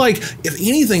feel like, if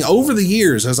anything, over the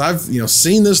years, as I've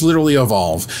seen this literally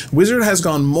evolve, Wizards has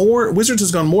gone more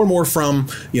and more from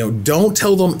don't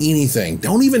tell them anything,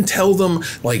 don't even tell them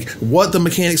what the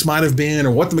mechanics might have been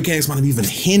or what the mechanics might have even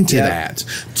hinted at,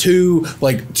 to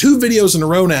 2 videos in a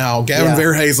row now. Gavin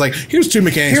Verhey's here's 2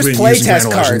 mechanics we didn't use. Here's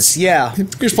playtest cards. Yeah,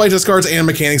 here's playtest cards and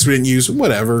mechanics we didn't use.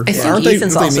 Whatever. I think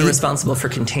Ethan's also responsible for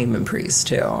Containment Priest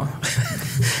too.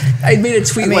 I made a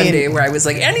tweet one day where I was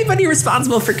like, anybody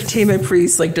responsible for Containment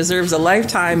Priest deserves a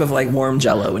lifetime of warm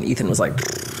Jello, and Ethan was like.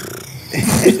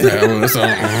 It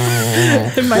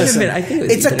might have been. I think it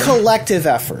was it's a collective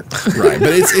effort, right? But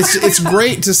it's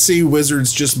great to see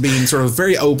Wizards just being sort of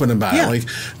very open about it.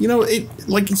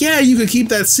 You could keep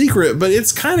that secret, but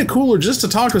it's kind of cooler just to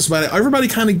talk to us about it. Everybody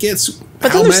kind of gets.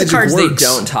 But then there's the cards they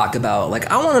don't talk about.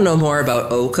 I want to know more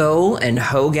about Oko and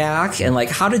Hogak, and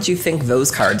how did you think those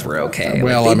cards were okay?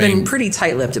 Well, they've been pretty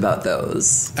tight-lipped about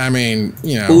those. I mean,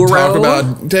 talk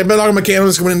about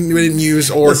mechanics we didn't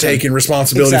use or taking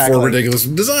responsibility for ridiculous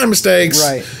design mistakes.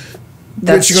 Right.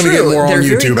 That's you're going to get more on YouTube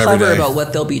every day. They're very clever about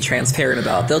what they'll be transparent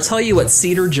about. They'll tell you what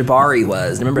Cedar Jabari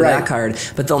was. Remember that card?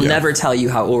 But they'll never tell you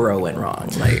how Uro went wrong.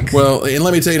 Well, and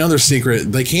let me tell you another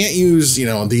secret. They can't use,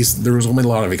 these. There was going to be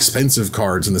a lot of expensive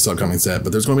cards in this upcoming set,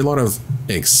 but there's going to be a lot of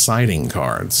exciting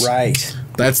cards. Right.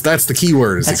 That's the key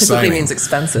word. Is exciting. That typically means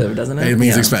expensive, doesn't it? It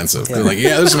means expensive. Yeah.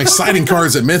 They're there's some exciting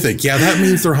cards at Mythic. Yeah, that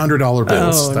means they're $100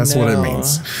 bills. That's what it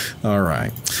means. All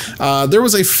right. There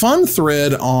was a fun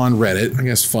thread on Reddit. I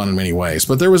guess fun in many ways,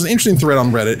 but there was an interesting thread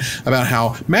on Reddit about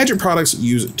how Magic products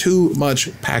use too much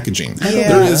packaging.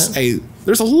 Yeah.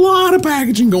 There's a lot of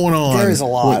packaging going on. There is a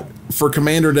lot. For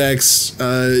Commander decks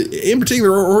in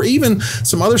particular, or even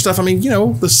some other stuff. I mean,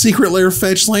 the Secret Lair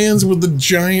fetch lands with the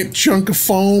giant chunk of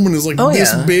foam and is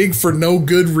this big for no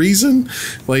good reason.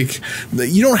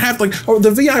 You don't have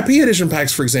the VIP edition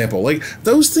packs, for example.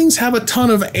 Those things have a ton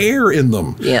of air in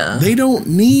them. Yeah. They don't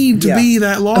need to be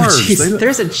that large.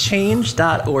 There's a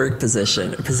change.org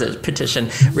petition.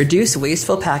 Reduce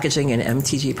wasteful packaging in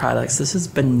MTG products. This is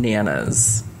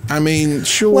bananas. I mean,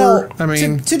 sure. Well,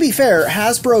 to be fair,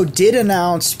 Hasbro did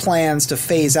announce plans to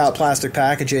phase out plastic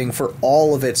packaging for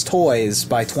all of its toys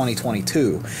by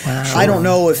 2022. Wow. I don't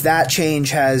know if that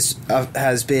change has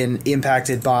been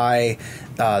impacted by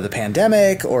the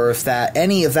pandemic, or if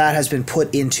any of that has been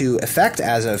put into effect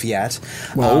as of yet.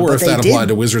 Well, or if that applied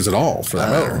to Wizards at all, for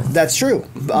that matter. That's true.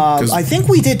 I think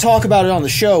we did talk about it on the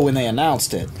show when they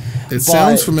announced it. It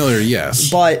sounds familiar, yes.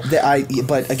 But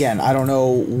again, I don't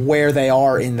know where they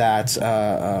are in that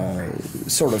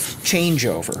sort of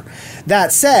changeover.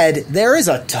 That said, there is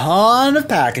a ton of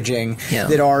packaging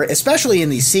that are, especially in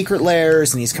these secret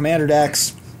lairs and these commander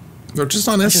decks, They're just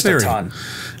not necessary. Just a ton.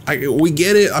 We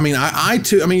get it. I mean, I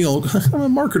too. I mean, I'm a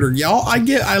marketer, y'all.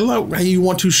 I love how you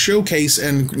want to showcase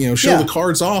and show the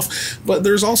cards off. But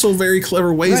there's also very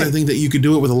clever ways I think that you could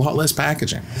do it with a lot less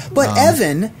packaging. But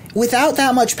Evan, without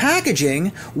that much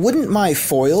packaging, wouldn't my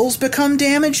foils become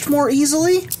damaged more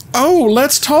easily? Oh,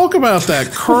 let's talk about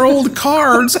that. Curled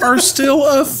cards are still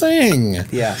a thing.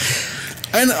 Yeah.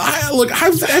 And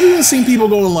I've even seen people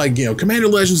going like, Commander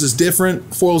Legends is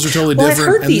different. Foils are totally different.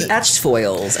 I've heard the etched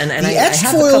foils, and the etched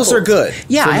foils are good.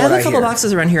 Yeah, I have a couple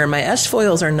boxes around here, and my etched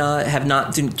foils do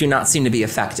not seem to be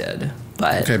affected.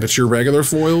 But okay, but your regular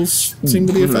foils seem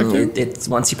to be affected. It's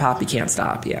once you pop, you can't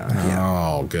stop. Yeah.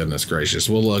 Oh goodness gracious!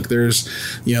 Well, look, there's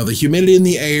the humidity in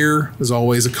the air is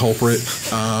always a culprit.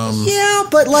 Yeah,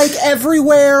 but like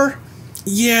everywhere.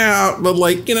 Yeah, but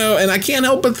and I can't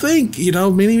help but think,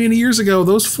 many, many years ago,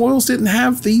 those foils didn't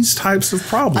have these types of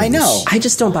problems. I know. I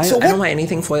just don't buy it. I don't buy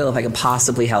anything foil if I can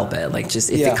possibly help it. Like, just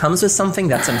if it comes with something,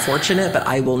 that's unfortunate, but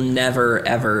I will never,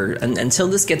 ever, until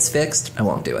this gets fixed, I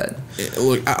won't do it.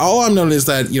 Look, all I'm noting is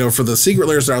that, for the secret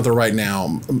layers that are out there right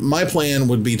now, my plan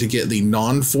would be to get the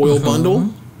non-foil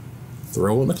bundle.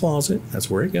 Throw it in the closet. That's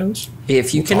where it goes.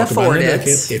 If you can afford it.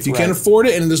 If you can afford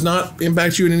it and it does not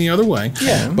impact you in any other way.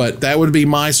 Yeah. But that would be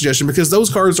my suggestion because those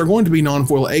cards are going to be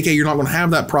non-foil. AK, you're not going to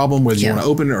have that problem whether you want to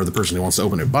open it or the person who wants to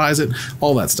open it buys it.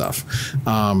 All that stuff.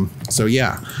 So,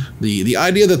 yeah. The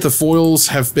idea that the foils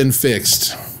have been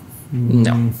fixed.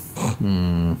 No.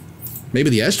 Maybe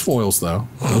the etched foils, though.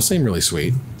 Those seem really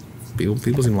sweet. People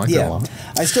seem to like that a lot.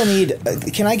 I still need...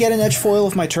 can I get an etched foil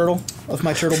of my turtle? Of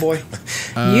my turtle boy?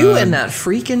 You and that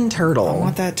freaking turtle. I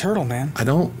want that turtle, man. I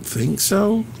don't think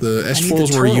so. The etched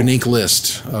foils were a unique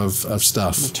list of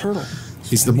stuff. The turtle.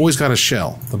 The boy's got a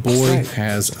shell. The boy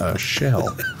has a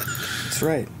shell. That's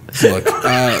right. Look,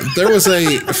 there was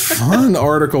a fun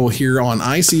article here on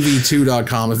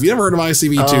ICV2.com. If you ever heard of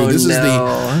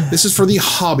ICV2, this is for the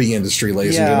hobby industry,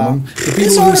 ladies and gentlemen. The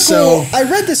people I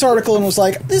read this article and was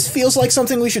like, this feels like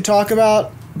something we should talk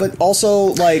about, but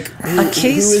also like, who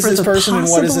is this person and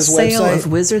what is this sale website?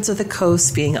 Of Wizards of the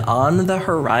Coast being on the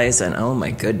horizon. Oh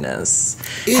my goodness!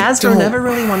 Hasbro never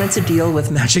really wanted to deal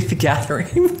with Magic the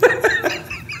Gathering.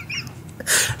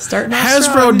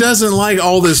 Hasbro doesn't like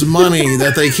all this money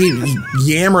that they keep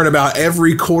yammering about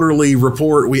every quarterly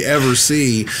report we ever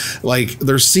see. Like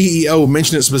their CEO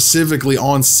mentioned it specifically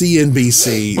on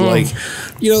CNBC. Like,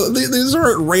 these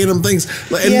aren't random things.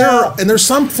 And there's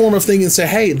some form of thing and say,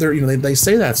 hey, they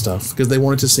say that stuff because they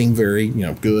want it to seem very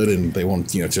good and they want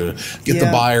to get the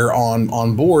buyer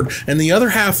on board. And the other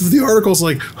half of the article is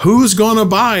like, who's gonna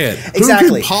buy it? Exactly.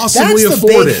 Who could possibly afford it? That's the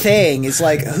big thing. Is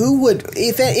like who would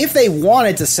if they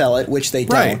wanted to sell it, which they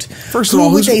don't. First of all,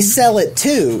 who would they sell it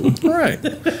to? Right.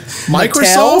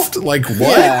 Microsoft? Like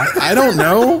what? Yeah. I don't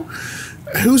know.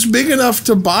 Who's big enough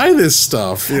to buy this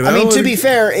stuff? I mean, to be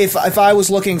fair, if I was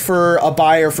looking for a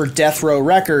buyer for Death Row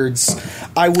Records,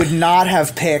 I would not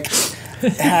have picked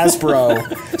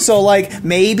Hasbro. So, like,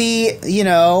 maybe,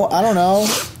 I don't know,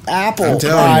 Apple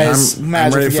buys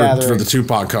Magic the Gathering. I'm ready for the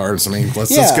Tupac cards. I mean,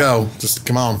 let's go. Just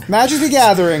come on. Magic the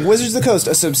Gathering, Wizards of the Coast,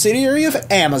 a subsidiary of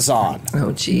Amazon.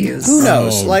 Oh, jeez. Who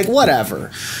knows? Like,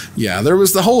 whatever. Yeah, there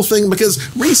was the whole thing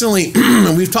because recently,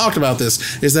 and we've talked about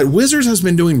this, is that Wizards has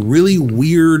been doing really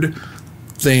weird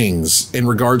things in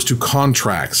regards to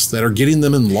contracts that are getting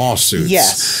them in lawsuits.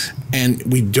 Yes. And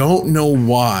we don't know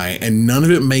why, and none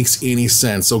of it makes any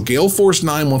sense. So Gale Force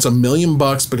 9 wants $1 million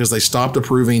because they stopped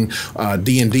approving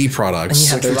D&D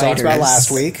products. Which we talked about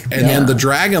last week. And then the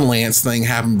Dragonlance thing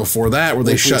happened before that, where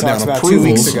they shut down approvals. 2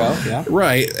 weeks ago. Yeah.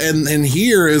 Right. And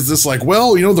here is this like,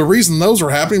 well, the reason those are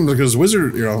happening because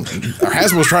Wizard,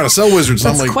 Hasbro's trying to sell Wizards.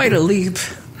 That's quite a leap.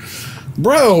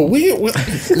 Bro,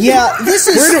 this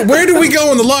is where do we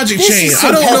go in the logic chain?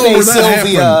 I don't know where that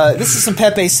happened. This is some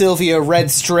Pepe Sylvia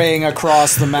red string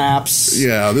across the maps.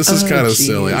 Yeah, this is kind of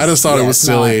silly. I just thought it was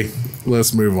silly.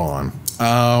 Let's move on.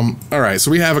 All right,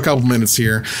 so we have a couple minutes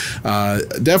here.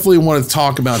 Definitely want to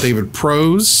talk about David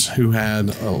Prowse, who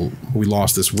we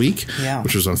lost this week,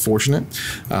 which was unfortunate.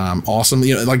 Awesome,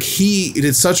 he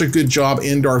did such a good job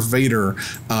in Darth Vader.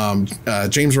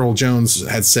 James Earl Jones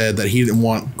had said that he didn't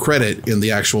want credit in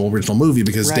the actual original movie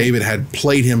because David had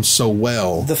played him so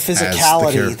well. The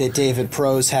physicality that David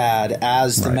Prowse had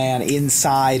as the man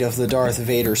inside of the Darth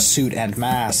Vader suit and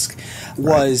mask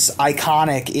was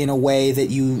iconic in a way that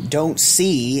you don't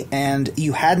see and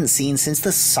you hadn't seen since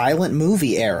the silent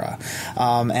movie era.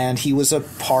 And he was a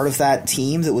part of that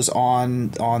team that was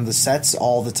on the sets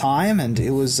all the time, and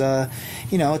it was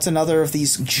it's another of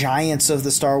these giants of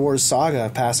the Star Wars saga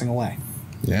passing away.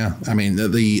 Yeah, I mean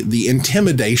the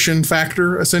intimidation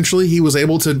factor, essentially, he was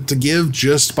able to give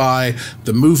just by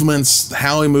the movements,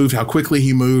 how he moved, how quickly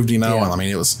he moved. I mean,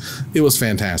 it was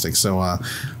fantastic. So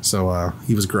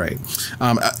he was great.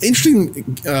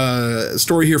 Interesting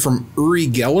story here from Uri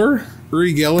Geller.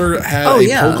 Uri Geller had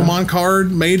Pokemon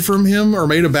card made from him or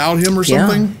made about him or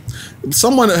something. Yeah.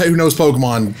 Someone who knows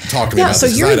Pokemon talked to me about this. Yeah,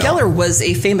 so Uri Geller was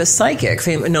a famous psychic,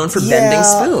 known for bending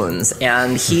spoons,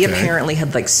 and he apparently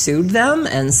had sued them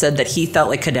and said that he felt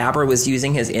like Kadabra was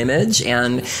using his image,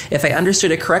 and if I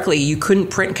understood it correctly, you couldn't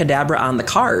print Kadabra on the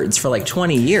cards for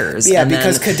 20 years. Yeah,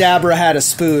 because Kadabra had a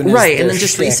spoon. Right, and then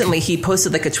just recently he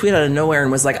posted a tweet out of nowhere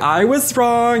and was like, "I was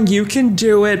wrong, you can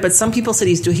do it," but some people said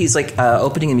he's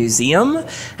opening a museum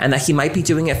and that he might be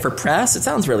doing it for press. It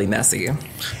sounds really messy.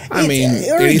 I mean,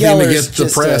 anything to get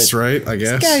the press, right? I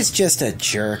guess. This guy's just a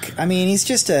jerk. I mean, he's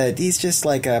just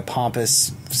like a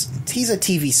pompous. He's a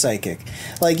TV psychic.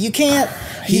 You can't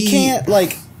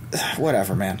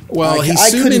whatever, man. Well, he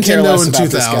sued Nintendo in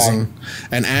 2000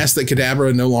 and asked that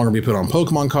Kadabra no longer be put on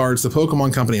Pokemon cards. The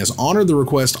Pokemon Company has honored the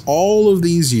request all of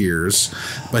these years,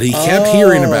 but he kept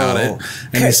hearing about it,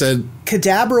 and he said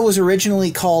Kadabra was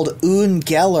originally called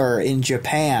Ungeller in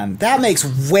Japan. That makes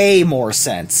way more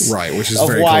sense, right? Which is of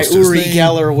very why close to his Uri name.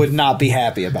 Geller would not be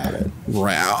happy about it.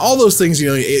 Right, all those things.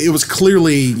 It was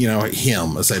clearly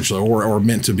him essentially, or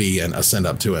meant to be a send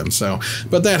up to him. So,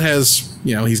 but that has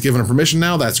he's given him permission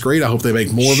now. That's great. I hope they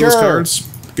make more of those cards.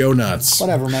 Go nuts.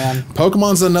 Whatever, man.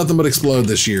 Pokemon's done nothing but explode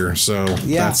this year, so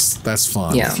that's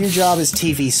fun. Yeah. If your job is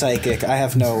TV psychic, I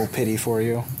have no pity for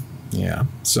you. Yeah.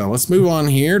 So let's move on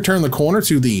here. Turn the corner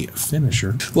to the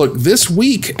finisher. Look, this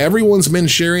week, everyone's been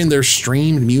sharing their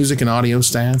streamed music and audio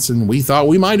stats, and we thought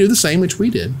we might do the same, which we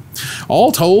did.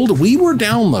 All told, we were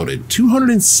downloaded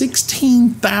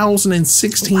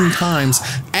 216,016 times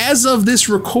as of this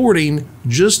recording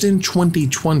just in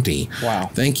 2020. Wow.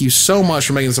 Thank you so much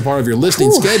for making this a part of your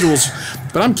listening schedules.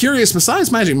 But I'm curious,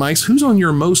 besides Magic Mike's, who's on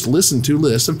your most listened to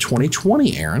list of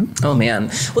 2020, Erin? Oh, man.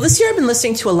 Well, this year I've been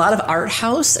listening to a lot of art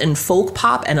house and folk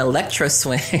pop and electro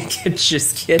swing.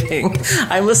 Just kidding.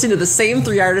 I'm listening to the same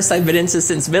 3 artists I've been into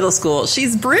since middle school.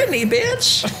 She's Britney,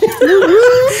 bitch.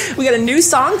 We got a new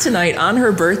song tonight on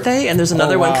her birthday, and there's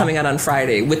another one coming out on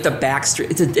Friday with the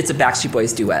Backstreet. It's a Backstreet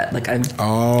Boys duet. I can't. My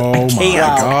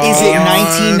God. Is it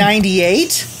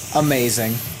 1998?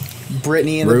 Amazing.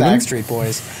 Britney and the Backstreet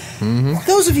Boys. Mm-hmm.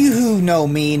 Those of you who know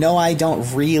me know I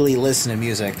don't really listen to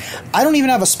music. I don't even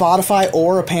have a Spotify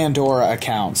or a Pandora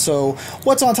account. So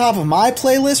what's on top of my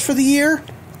playlist for the year?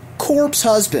 Corpse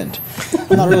Husband.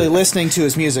 I'm not really listening to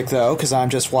his music, though, because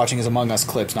I'm just watching his Among Us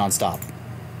clips nonstop.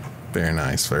 Very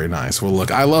nice, very nice. Well,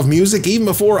 look, I love music. Even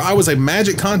before I was a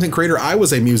Magic content creator, I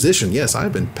was a musician. Yes,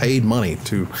 I've been paid money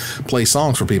to play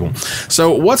songs for people.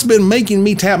 So what's been making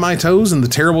me tap my toes in the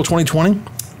terrible 2020?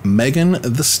 Megan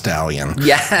Thee Stallion.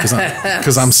 Yeah.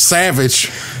 Because I'm savage,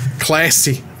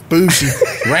 classy, bougie,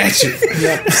 ratchet.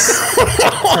 Yep.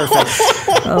 Perfect.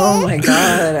 Oh my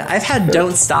God. I've had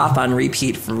Don't Stop on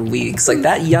repeat for weeks.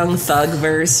 That Young Thug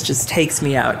verse just takes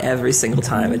me out every single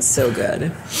time. It's so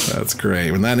good. That's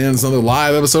great. And that ends another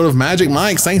live episode of Magic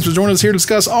Mike's. Thanks for joining us here to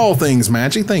discuss all things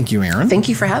Magic. Thank you, Erin. Thank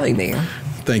you for having me.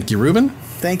 Thank you, Ruben.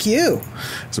 Thank you.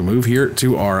 So move here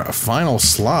to our final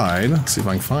slide. Let's see if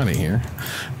I can find it here.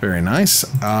 Very nice.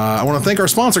 I want to thank our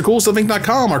sponsor,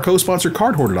 CoolStuffInc.com, our co-sponsor,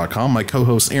 CardHoarder.com, my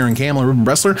co-hosts, Erin Campbell and Ruben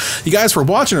Bressler. You guys for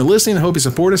watching or listening. I hope you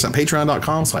support us at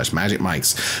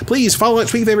Patreon.com/MagicMikes. Please follow,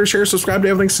 tweet, favorite, share, subscribe to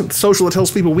everything social that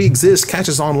tells people we exist. Catch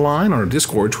us online on our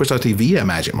Discord, twitch.tv at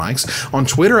Magic Mikes, on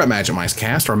Twitter at Magic Mikes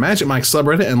Cast, our Magic Mikes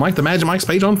subreddit, and like the Magic Mikes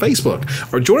page on Facebook.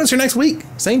 Or join us here next week,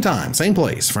 same time, same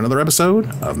place, for another episode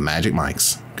of Magic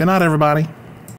Mikes. Good night, everybody.